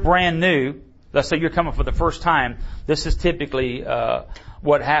if you're brand new, let's say you're coming for the first time, this is typically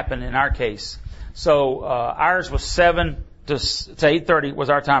what happened in our case. So ours was 7 to 8:30 was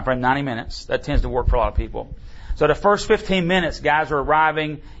our time frame, 90 minutes. That tends to work for a lot of people. So the first 15 minutes, guys are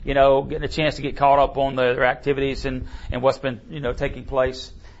arriving, getting a chance to get caught up on their activities and what's been, taking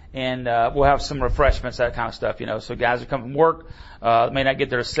place. And we'll have some refreshments, that kind of stuff, So guys are coming from work, may not get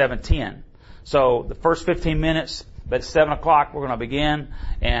there at 7:10. So the first 15 minutes, but at 7 o'clock, we're going to begin.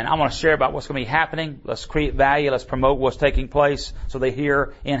 And I'm going to share about what's going to be happening. Let's create value. Let's promote what's taking place so they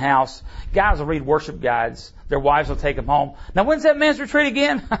hear in-house. Guys will read worship guides. Their wives will take them home. Now, when's that men's retreat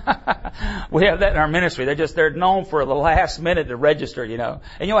again? We have that in our ministry. They're known for the last minute to register, And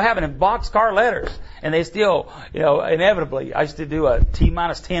you'll have it in boxcar letters. And they still, inevitably, I used to do a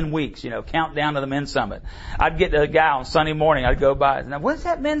T-minus 10 weeks, countdown to the men's summit. I'd get the guy on Sunday morning. I'd go by. Now, when's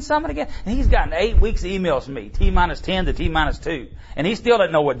that men's summit again? And he's gotten 8 weeks of emails from me, T-minus 10 to T-minus 2. And he still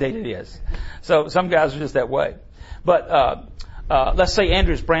doesn't know what date it is. So some guys are just that way. But, let's say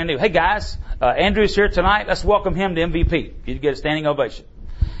Andrew's brand new. Hey guys, Andrew's here tonight. Let's welcome him to MVP. You'd get a standing ovation.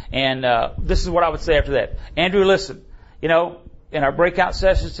 And this is what I would say after that. Andrew, listen, in our breakout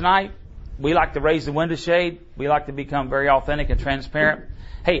sessions tonight, we like to raise the window shade. We like to become very authentic and transparent.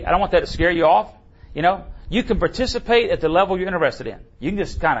 Hey, I don't want that to scare you off. You can participate at the level you're interested in. You can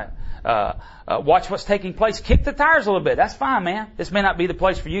just kind of watch what's taking place. Kick the tires a little bit. That's fine, man. This may not be the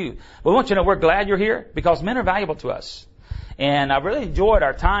place for you. But we want you to know we're glad you're here, because men are valuable to us. And I really enjoyed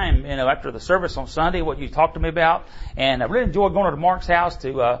our time, after the service on Sunday, what you talked to me about. And I really enjoyed going to Mark's house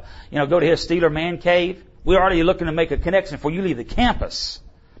to, go to his Steeler man cave. We're already looking to make a connection before you leave the campus,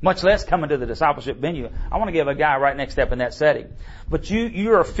 much less coming to the discipleship venue. I want to give a guy right next step in that setting. But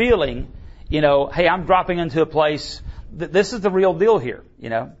you are feeling, hey, I'm dropping into a place that this is the real deal here,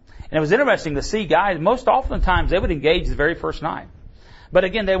 And it was interesting to see guys, most oftentimes they would engage the very first night. But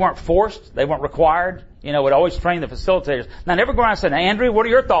again, they weren't forced. They weren't required. Would always train the facilitators. Now, never go around and say, now, Andrew, what are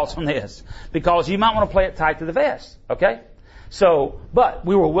your thoughts on this? Because you might want to play it tight to the vest. Okay? So, but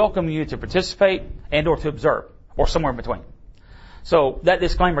we will welcome you to participate and or to observe, or somewhere in between. So that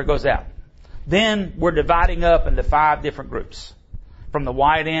disclaimer goes out. Then we're dividing up into 5 different groups, from the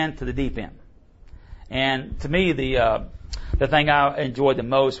wide end to the deep end. And to me, the thing I enjoyed the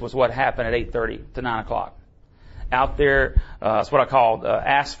most was what happened at 8:30 to 9 o'clock. Out there, it's what I call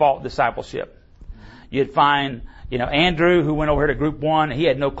asphalt discipleship. You'd find, Andrew, who went over here to Group 1, he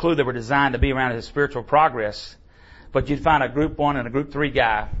had no clue they were designed to be around his spiritual progress. But you'd find a Group 1 and a Group 3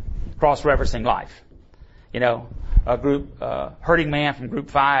 guy cross-referencing life. A group hurting man from Group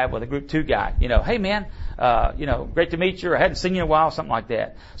 5 with a Group 2 guy. Hey man, great to meet you, or I hadn't seen you in a while, something like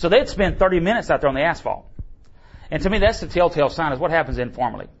that. So they'd spend 30 minutes out there on the asphalt. And to me, that's the telltale sign of what happens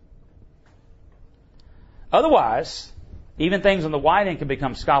informally. Otherwise, even things on the wide end can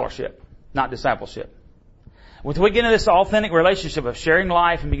become scholarship, not discipleship. When we get into this authentic relationship of sharing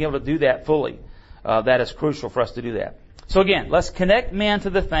life and being able to do that fully, that is crucial for us to do that. So again, let's connect men to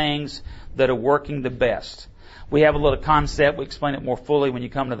the things that are working the best. We have a little concept. We explain it more fully when you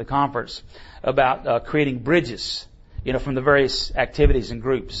come to the conference about creating bridges, from the various activities and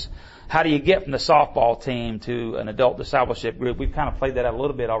groups. How do you get from the softball team to an adult discipleship group? We've kind of played that out a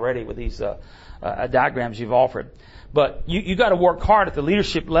little bit already with these diagrams you've offered. But you got to work hard at the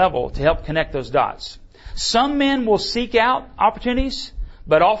leadership level to help connect those dots. Some men will seek out opportunities,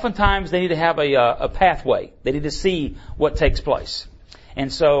 but oftentimes they need to have a pathway. They need to see what takes place.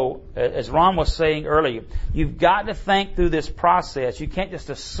 And so, as Ron was saying earlier, you've got to think through this process. You can't just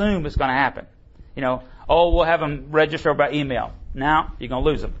assume it's going to happen. We'll have them register by email. Now, you're going to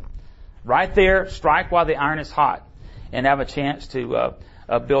lose them. Right there, strike while the iron is hot and have a chance to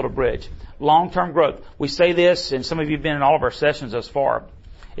build a bridge. Long-term growth. We say this, and some of you have been in all of our sessions thus far.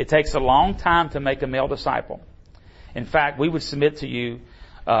 It takes a long time to make a male disciple. In fact, we would submit to you,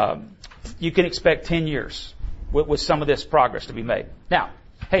 you can expect 10 years with some of this progress to be made. Now,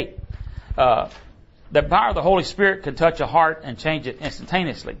 hey, the power of the Holy Spirit can touch a heart and change it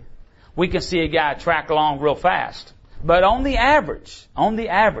instantaneously. We can see a guy track along real fast. But on the average,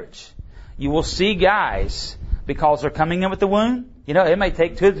 you will see guys, because they're coming in with the wound, it may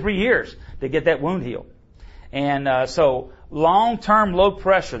take 2 to 3 years to get that wound healed. And so long-term, low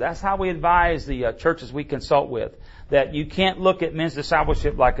pressure, that's how we advise the churches we consult with, that you can't look at men's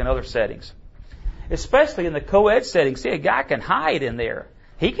discipleship like in other settings. Especially in the co-ed setting. See, a guy can hide in there.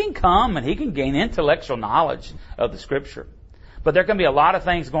 He can come and he can gain intellectual knowledge of the Scripture. But there can be a lot of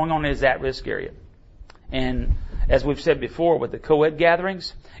things going on in his at-risk area. And as we've said before with the co-ed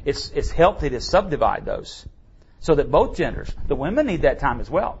gatherings, it's healthy to subdivide those so that both genders, the women need that time as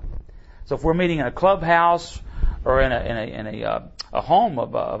well. So if we're meeting in a clubhouse or in a home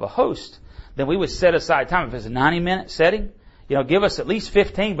of a host, then we would set aside time. If it's a 90-minute setting, give us at least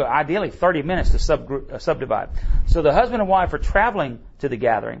 15, but ideally 30 minutes to subdivide. So the husband and wife are traveling to the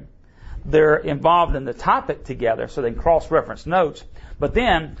gathering. They're involved in the topic together, so they can cross-reference notes. But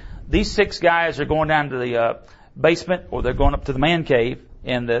then these 6 guys are going down to the basement, or they're going up to the man cave,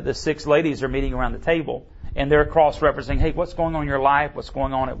 and the 6 ladies are meeting around the table, and they're cross-referencing, hey, what's going on in your life, what's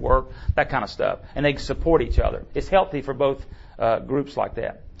going on at work, that kind of stuff. And they support each other. It's healthy for both groups like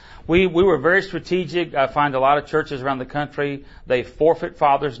that. We were very strategic. I find a lot of churches around the country, they forfeit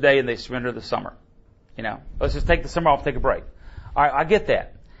Father's Day and they surrender the summer. Let's just take the summer off, take a break. I get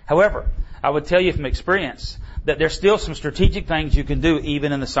that. However, I would tell you from experience that there's still some strategic things you can do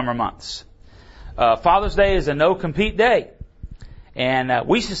even in the summer months. Father's Day is a no-compete day. And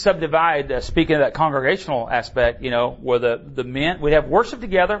we should subdivide, speaking of that congregational aspect, where the men, we'd have worship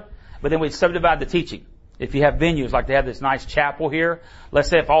together, but then we'd subdivide the teaching. If you have venues, like they have this nice chapel here, let's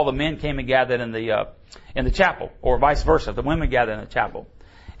say if all the men came and gathered in the chapel, or vice versa, if the women gathered in the chapel,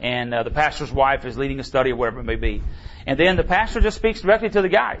 and the pastor's wife is leading a study or whatever it may be. And then the pastor just speaks directly to the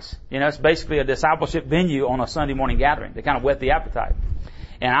guys. It's basically a discipleship venue on a Sunday morning gathering to kind of whet the appetite.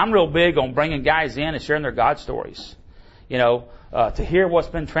 And I'm real big on bringing guys in and sharing their God stories. To hear what's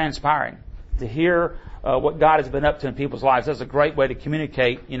been transpiring, to hear what God has been up to in people's lives. That's a great way to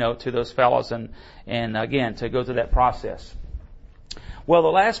communicate, to those fellows and again, to go through that process. Well, the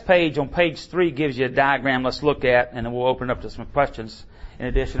last page on page 3 gives you a diagram let's look at, and then we'll open it up to some questions in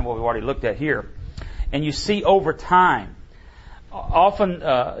addition to what we've already looked at here. And you see over time, often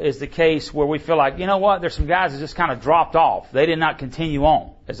is the case where we feel like, there's some guys that just kind of dropped off. They did not continue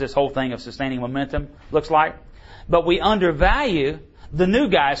on, as this whole thing of sustaining momentum looks like. But we undervalue the new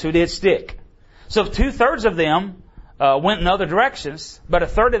guys who did stick. So if 2/3 of them went in other directions, but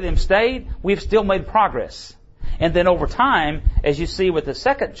 1/3 of them stayed, we've still made progress. And then over time, as you see with the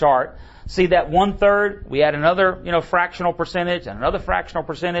second chart, see that 1/3, we add another, fractional percentage and another fractional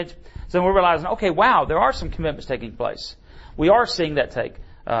percentage. So we're realizing, okay, wow, there are some commitments taking place. We are seeing that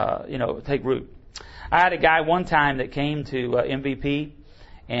take root. I had a guy one time that came to MVP,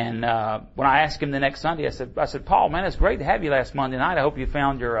 and when I asked him the next Sunday, I said, Paul, man, it's great to have you last Monday night. I hope you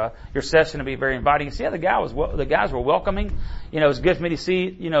found your session to be very inviting. He said, yeah, the guys were welcoming. It was good for me to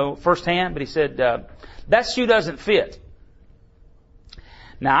see, firsthand. But he said, that shoe doesn't fit.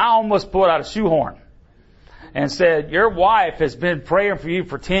 Now, I almost pulled out a shoehorn and said, your wife has been praying for you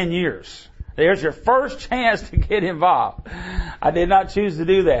for 10 years. There's your first chance to get involved. I did not choose to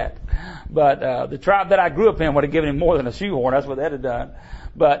do that. But the tribe that I grew up in would have given him more than a shoehorn. That's what that had done.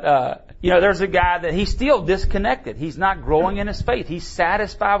 But, there's a guy that he's still disconnected. He's not growing in his faith. He's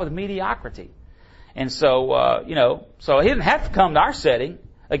satisfied with mediocrity. And so, so he didn't have to come to our setting.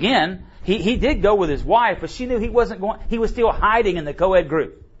 Again, he did go with his wife, but she knew he wasn't going, he was still hiding in the co-ed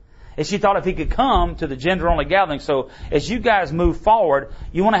group. And she thought if he could come to the gender-only gathering. So as you guys move forward,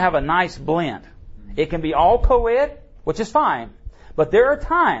 you want to have a nice blend. It can be all co-ed, which is fine. But there are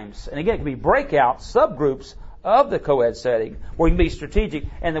times, and again, it can be breakout, subgroups of the co-ed setting where you can be strategic.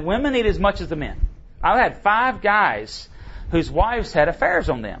 And the women need as much as the men. I've had 5 guys whose wives had affairs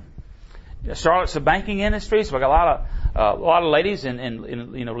on them. Charlotte's a banking industry, so I got a lot of ladies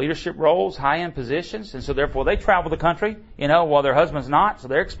in leadership roles, high-end positions, and so therefore they travel the country, while their husband's not, so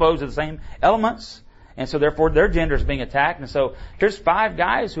they're exposed to the same elements, and so therefore their gender is being attacked. And so here's 5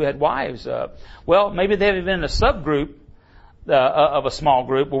 guys who had wives. Maybe they've been in a subgroup of a small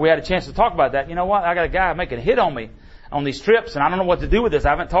group where we had a chance to talk about that. You know what? I got a guy making a hit on me on these trips, and I don't know what to do with this.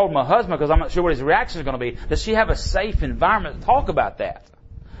 I haven't told my husband because I'm not sure what his reaction is going to be. Does she have a safe environment to talk about that?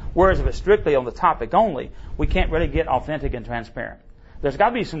 Whereas if it's strictly on the topic only, we can't really get authentic and transparent. There's got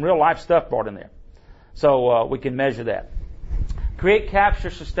to be some real life stuff brought in there. So we can measure that. Create, capture,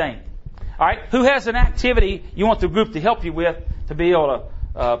 sustain. All right, who has an activity you want the group to help you with to be able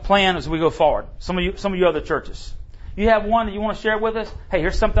to plan as we go forward? Some of you other churches. You have one that you want to share with us? Hey,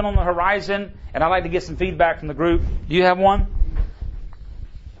 here's something on the horizon, and I'd like to get some feedback from the group. Do you have one?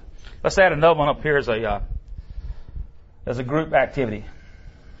 Let's add another one up here as a group activity.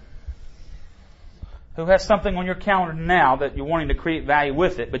 Who has something on your calendar now that you're wanting to create value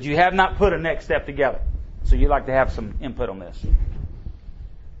with it, but you have not put a next step together? So you'd like to have some input on this.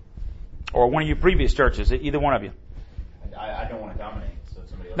 Or one of your previous churches, either one of you. I don't want to dominate, so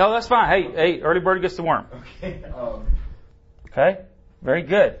somebody else. No, that's fine. Hey, early bird gets the worm. Okay. Okay? Very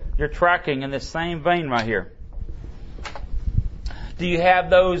good. You're tracking in this same vein right here. Do you have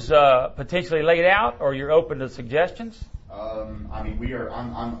those potentially laid out, or you're open to suggestions? I'm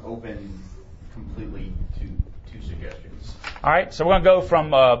open completely to suggestions. All right, so we're going to go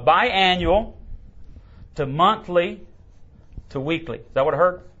from biannual to monthly to weekly. Is that what I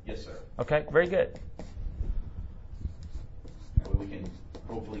heard? Yes, sir. Okay, very good. That way we can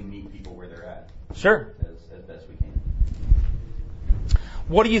hopefully meet people where they're at. Sure. As best we can.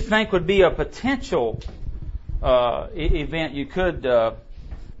 What do you think would be a potential event you could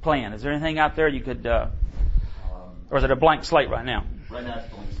plan? Is there anything out there you could, or is it a blank slate right now? Right now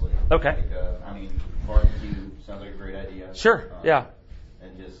it's blank slate. Okay. Barbecue sounds like a great idea. Sure, yeah.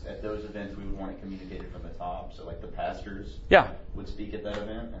 And just at those events, we would want it communicated from the top. So like the pastors would speak at that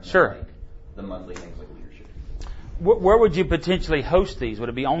event. And sure. Then, like, the monthly things like leadership. Where would you potentially host these? Would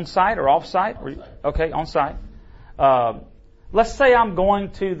it be on-site or off-site? Okay, on-site. Let's say I'm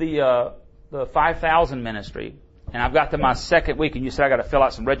going to the 5,000 ministry, and I've got to my second week, and you said I got to fill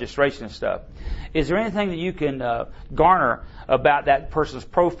out some registration and stuff. Is there anything that you can garner about that person's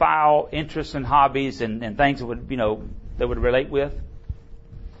profile, interests, and hobbies, and things that would that would relate with?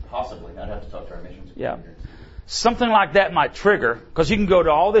 Possibly. I'd have to talk to our missions. Yeah. Something like that might trigger, because you can go to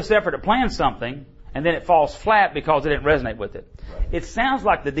all this effort to plan something, and then it falls flat because it didn't resonate with it. Right. It sounds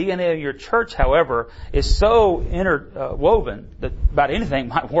like the DNA of your church, however, is so interwoven that about anything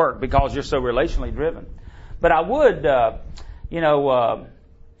might work because you're so relationally driven. But I would, I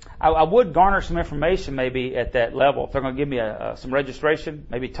would garner some information maybe at that level. If they're going to give me some registration,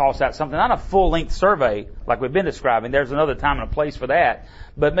 maybe toss out something, not a full-length survey like we've been describing. There's another time and a place for that.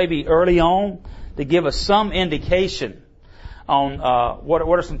 But maybe early on to give us some indication on what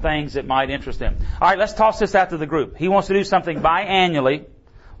are some things that might interest them. All right, let's toss this out to the group. He wants to do something biannually.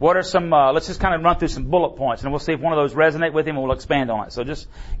 What are some, let's just kind of run through some bullet points, and we'll see if one of those resonate with him, and we'll expand on it. So just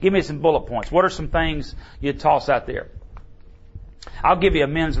give me some bullet points. What are some things you'd toss out there? I'll give you a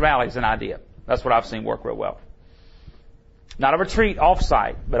men's rally as an idea. That's what I've seen work real well. Not a retreat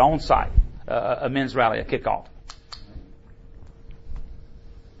off-site, but on-site. A men's rally, a kickoff.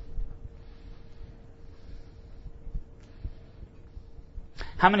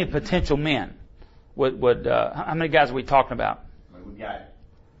 How many potential men how many guys are we talking about? We've got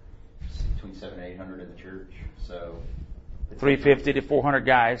between 700 and 800 in the church, so 350 to 400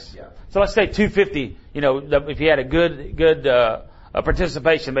 guys. Yeah. So let's say 250. If you had a good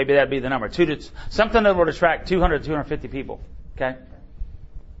participation, maybe that'd be the number. Something that would attract 200 to 250 people. Okay.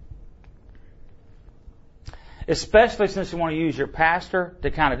 Especially since you want to use your pastor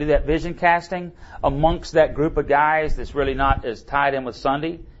to kind of do that vision casting amongst that group of guys that's really not as tied in with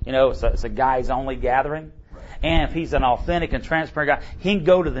Sunday. It's a guys-only gathering. Right. And if he's an authentic and transparent guy, he can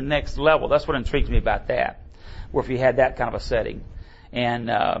go to the next level. That's what intrigues me about that, where if you had that kind of a setting.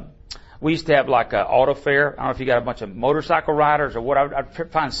 And we used to have like an auto fair. I don't know if you got a bunch of motorcycle riders or what.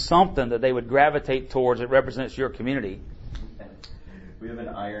 I'd find something that they would gravitate towards that represents your community. We have an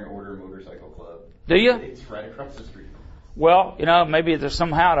Iron Order motorcycle club. Do you? It's right across the street. Well, maybe there's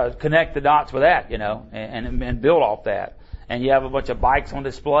somehow to connect the dots with that, and build off that. And you have a bunch of bikes on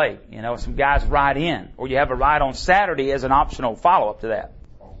display, some guys ride in, or you have a ride on Saturday as an optional follow-up to that.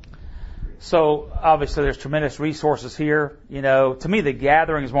 So obviously there's tremendous resources here. To me the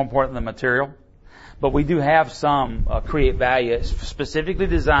gathering is more important than the material. But we do have some create value specifically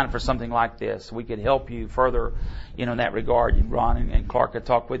designed for something like this. We could help you further, in that regard. Ron and Clark could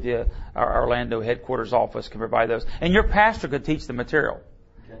talk with you. Our Orlando headquarters office can provide those. And your pastor could teach the material.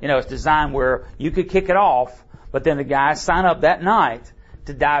 Okay. It's designed where you could kick it off, but then the guys sign up that night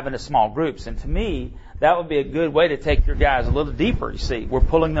to dive into small groups. And to me, that would be a good way to take your guys a little deeper, you see. We're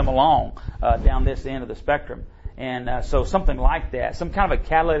pulling them along down this end of the spectrum. And so something like that, some kind of a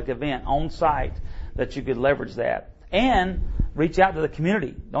catalytic event on site that you could leverage that. And reach out to the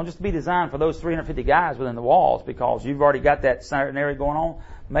community. Don't just be designed for those 350 guys within the walls, because you've already got that scenario going on.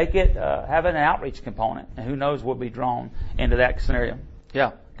 Make it, have an outreach component. And who knows what will be drawn into that scenario.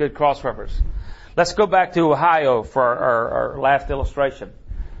 Yeah, good cross-reference. Let's go back to Ohio for our last illustration.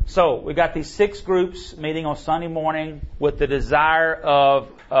 So we got these 6 groups meeting on Sunday morning with the desire of,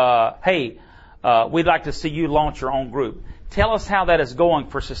 we'd like to see you launch your own group. Tell us how that is going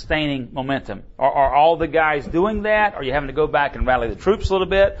for sustaining momentum. Are all the guys doing that? Are you having to go back and rally the troops a little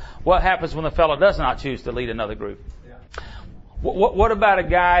bit? What happens when the fellow does not choose to lead another group? Yeah. What about a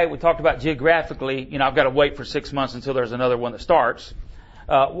guy, we talked about geographically, I've got to wait for 6 months until there's another one that starts.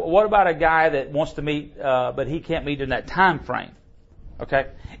 What about a guy that wants to meet, but he can't meet in that time frame? Okay?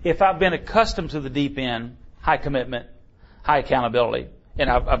 If I've been accustomed to the deep end, high commitment, high accountability, and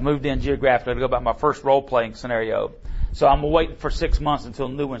I've moved in geographically to go about my first role-playing scenario, so I'm waiting for 6 months until a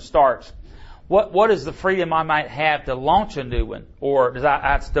new one starts. What is the freedom I might have to launch a new one? Or does I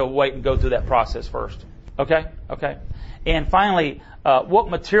have to still wait and go through that process first? Okay. And finally, what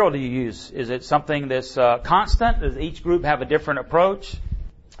material do you use? Is it something that's constant? Does each group have a different approach?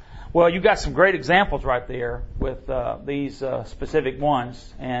 Well, you've got some great examples right there with these specific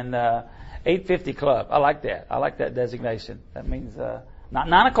ones. And 850 Club, I like that. I like that designation. That means not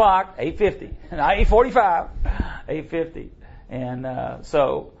 9 o'clock, 8:50, not 8:45, 8:50. And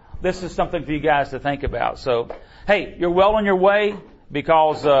so this is something for you guys to think about. So, hey, you're well on your way,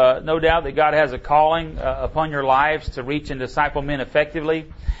 because no doubt that God has a calling upon your lives to reach and disciple men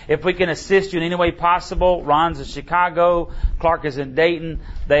effectively. If we can assist you in any way possible, Ron's in Chicago, Clark is in Dayton.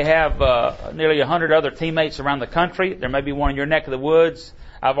 They have nearly 100 other teammates around the country. There may be one in your neck of the woods.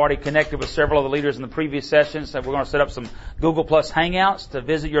 I've already connected with several of the leaders in the previous sessions, so we're going to set up some Google Plus Hangouts to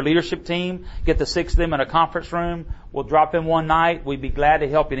visit your leadership team, get the 6 of them in a conference room. We'll drop in one night. We'd be glad to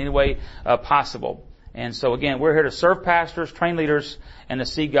help you in any way possible. And so again, we're here to serve pastors, train leaders, and to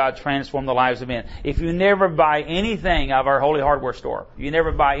see God transform the lives of men. If you never buy anything out of our Holy Hardware store, you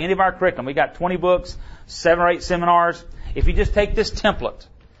never buy any of our curriculum, we got 20 books, 7 or 8 seminars. If you just take this template,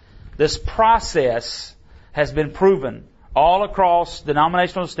 this process has been proven all across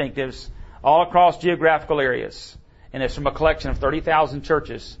denominational distinctives, all across geographical areas. And it's from a collection of 30,000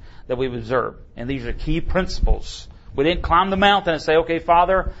 churches that we've observed. And these are key principles. We didn't climb the mountain and say, okay,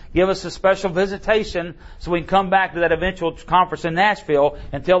 Father, give us a special visitation so we can come back to that eventual conference in Nashville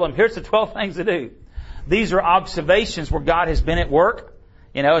and tell them, here's the 12 things to do. These are observations where God has been at work.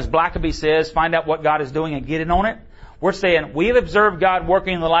 As Blackaby says, find out what God is doing and get in on it. We're saying we've observed God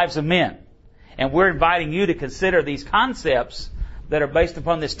working in the lives of men. And we're inviting you to consider these concepts that are based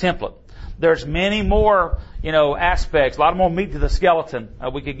upon this template. There's many more, aspects, a lot more meat to the skeleton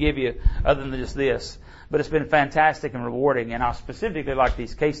we could give you other than just this. But it's been fantastic and rewarding. And I specifically like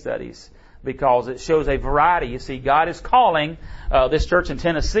these case studies because it shows a variety. You see, God is calling this church in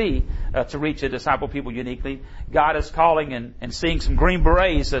Tennessee to reach and disciple people uniquely. God is calling and seeing some Green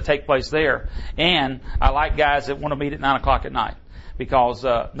Berets take place there. And I like guys that want to meet at 9 o'clock at night, because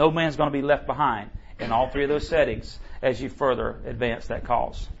no man's going to be left behind in all 3 of those settings as you further advance that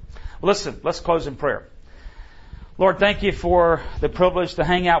cause. Listen, let's close in prayer. Lord, thank you for the privilege to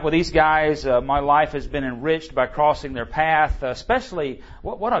hang out with these guys. My life has been enriched by crossing their path, especially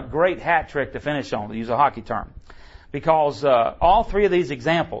what a great hat trick to finish on, to use a hockey term. Because all 3 of these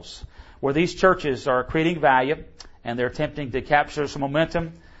examples where these churches are creating value and they're attempting to capture some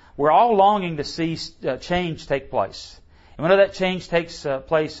momentum, we're all longing to see change take place. And we know that change takes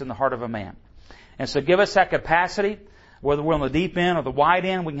place in the heart of a man. And so give us that capacity, whether we're on the deep end or the wide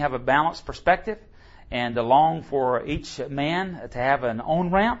end, we can have a balanced perspective and to long for each man to have an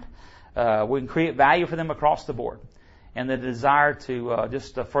on-ramp. We can create value for them across the board. And the desire to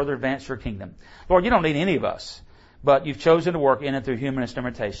just further advance your kingdom. Lord, you don't need any of us, but you've chosen to work in and through human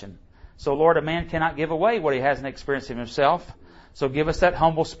instrumentation. So, Lord, a man cannot give away what he hasn't experienced in himself. So give us that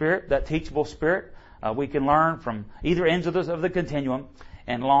humble spirit, that teachable spirit. We can learn from either ends of the continuum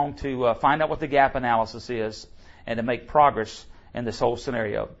and long to find out what the gap analysis is and to make progress in this whole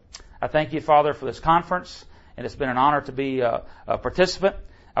scenario. I thank you, Father, for this conference, and it's been an honor to be a participant.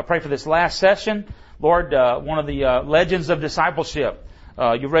 I pray for this last session. Lord, one of the legends of discipleship,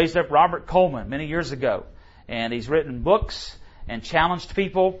 You raised up Robert Coleman many years ago, and he's written books and challenged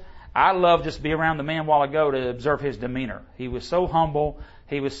people. I love just being around the man a while ago to observe his demeanor. He was so humble.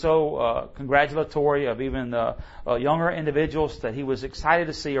 He was so congratulatory of even younger individuals that he was excited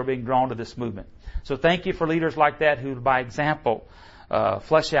to see are being drawn to this movement. So thank you for leaders like that who, by example,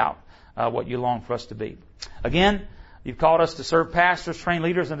 flesh out what you long for us to be. Again, you've called us to serve pastors, train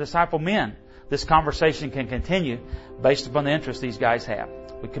leaders, and disciple men. This conversation can continue based upon the interest these guys have.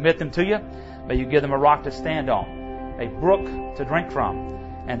 We commit them to you. May you give them a rock to stand on, a brook to drink from,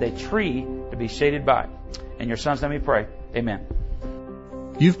 and a tree to be shaded by. In your Son's name we pray. Amen.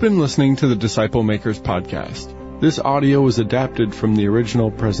 You've been listening to the Disciple Makers podcast. This audio was adapted from the original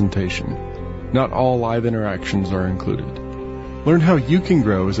presentation. Not all live interactions are included. Learn how you can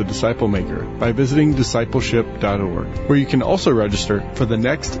grow as a disciple maker by visiting discipleship.org, where you can also register for the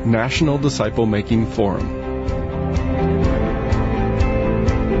next National Disciple Making Forum.